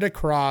pan it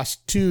across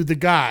to the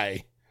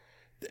guy,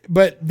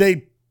 but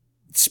they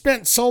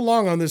spent so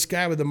long on this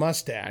guy with the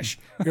mustache.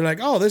 You're like,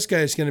 oh, this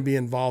guy's going to be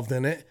involved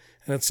in it.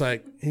 And it's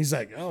like, he's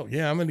like, oh,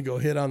 yeah, I'm going to go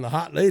hit on the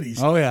hot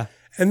ladies. Oh, yeah.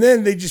 And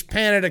then they just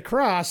pan it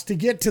across to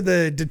get to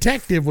the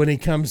detective when he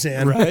comes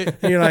in. Right.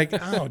 And you're like,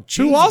 oh,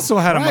 Jesus who also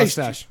had Christ.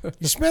 a mustache.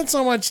 You spent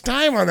so much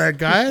time on that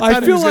guy. I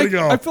feel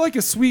like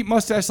a sweet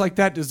mustache like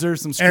that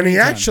deserves some screen And he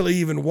time. actually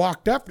even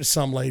walked up to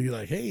some lady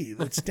like, hey,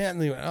 let's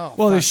stand there. Oh,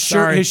 well,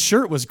 fuck, his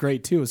shirt was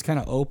great, too. It was kind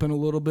of open a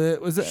little bit.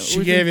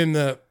 She gave him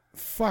the,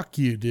 fuck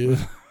you, dude.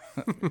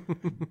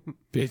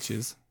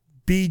 Bitches.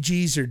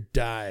 BGs or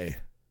die.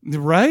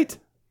 Right?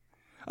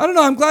 I don't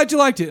know. I'm glad you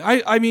liked it.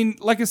 I mean,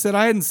 like I said,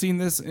 I hadn't seen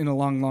this in a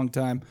long, long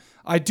time.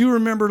 I do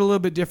remember it a little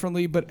bit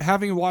differently, but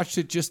having watched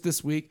it just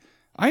this week,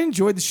 I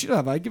enjoyed the shit out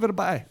of it. I give it a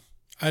buy.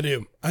 I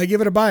do. I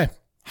give it a buy.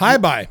 High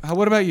buy.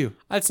 What about you?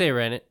 I'd say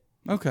rent it.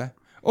 Okay.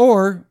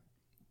 Or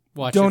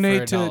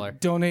donate to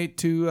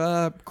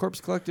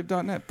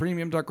corpsecollective.net,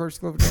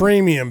 premium.corpsecollective.net.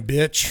 Premium,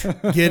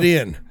 bitch. Get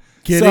in.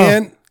 Get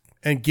in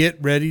and get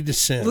ready to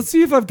sin. Let's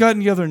see if I've got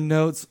any other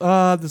notes.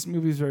 This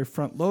movie is very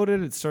front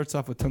loaded. It starts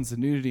off with tons of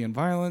nudity and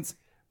violence.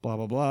 Blah,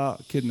 blah, blah.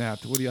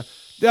 Kidnapped. What do you...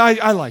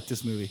 I liked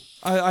this movie.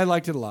 I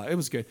liked it a lot. It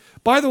was good.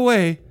 By the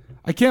way,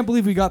 I can't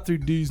believe we got through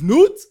Deez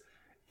nuts,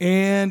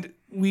 and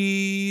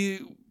we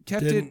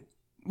kept it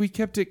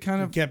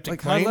kind of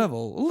like high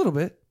level a little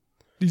bit.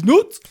 Deez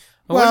nuts.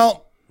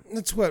 Well,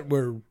 that's what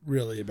we're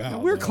really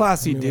about. We're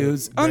classy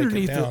dudes.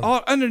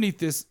 Underneath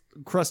this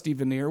crusty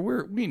veneer,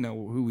 we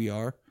know who we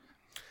are.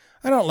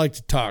 I don't like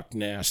to talk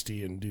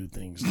nasty and do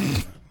things.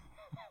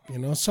 You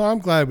know, so I'm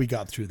glad we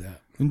got through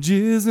that. And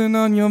jizzing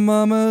on your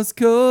mama's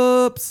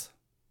cups.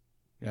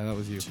 Yeah, that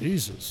was you.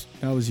 Jesus.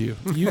 That was you.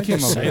 You came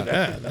up with Say that.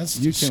 that. That's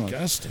You came up.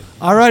 disgusting.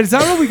 All right, is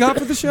that what we got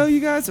for the show, you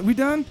guys? Are we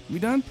done? We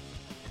done?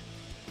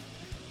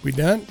 We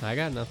done? I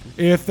got nothing.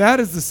 If that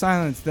is the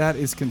silence, that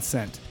is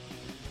consent.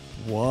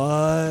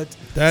 What?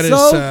 That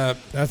So- is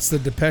that's the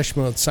Depeche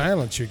Mode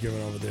silence you're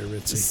giving over there,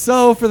 Ritzy.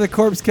 So for the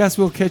Corpse Cast,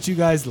 we'll catch you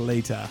guys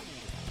later.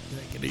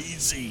 Take it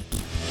easy.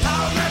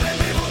 I'll never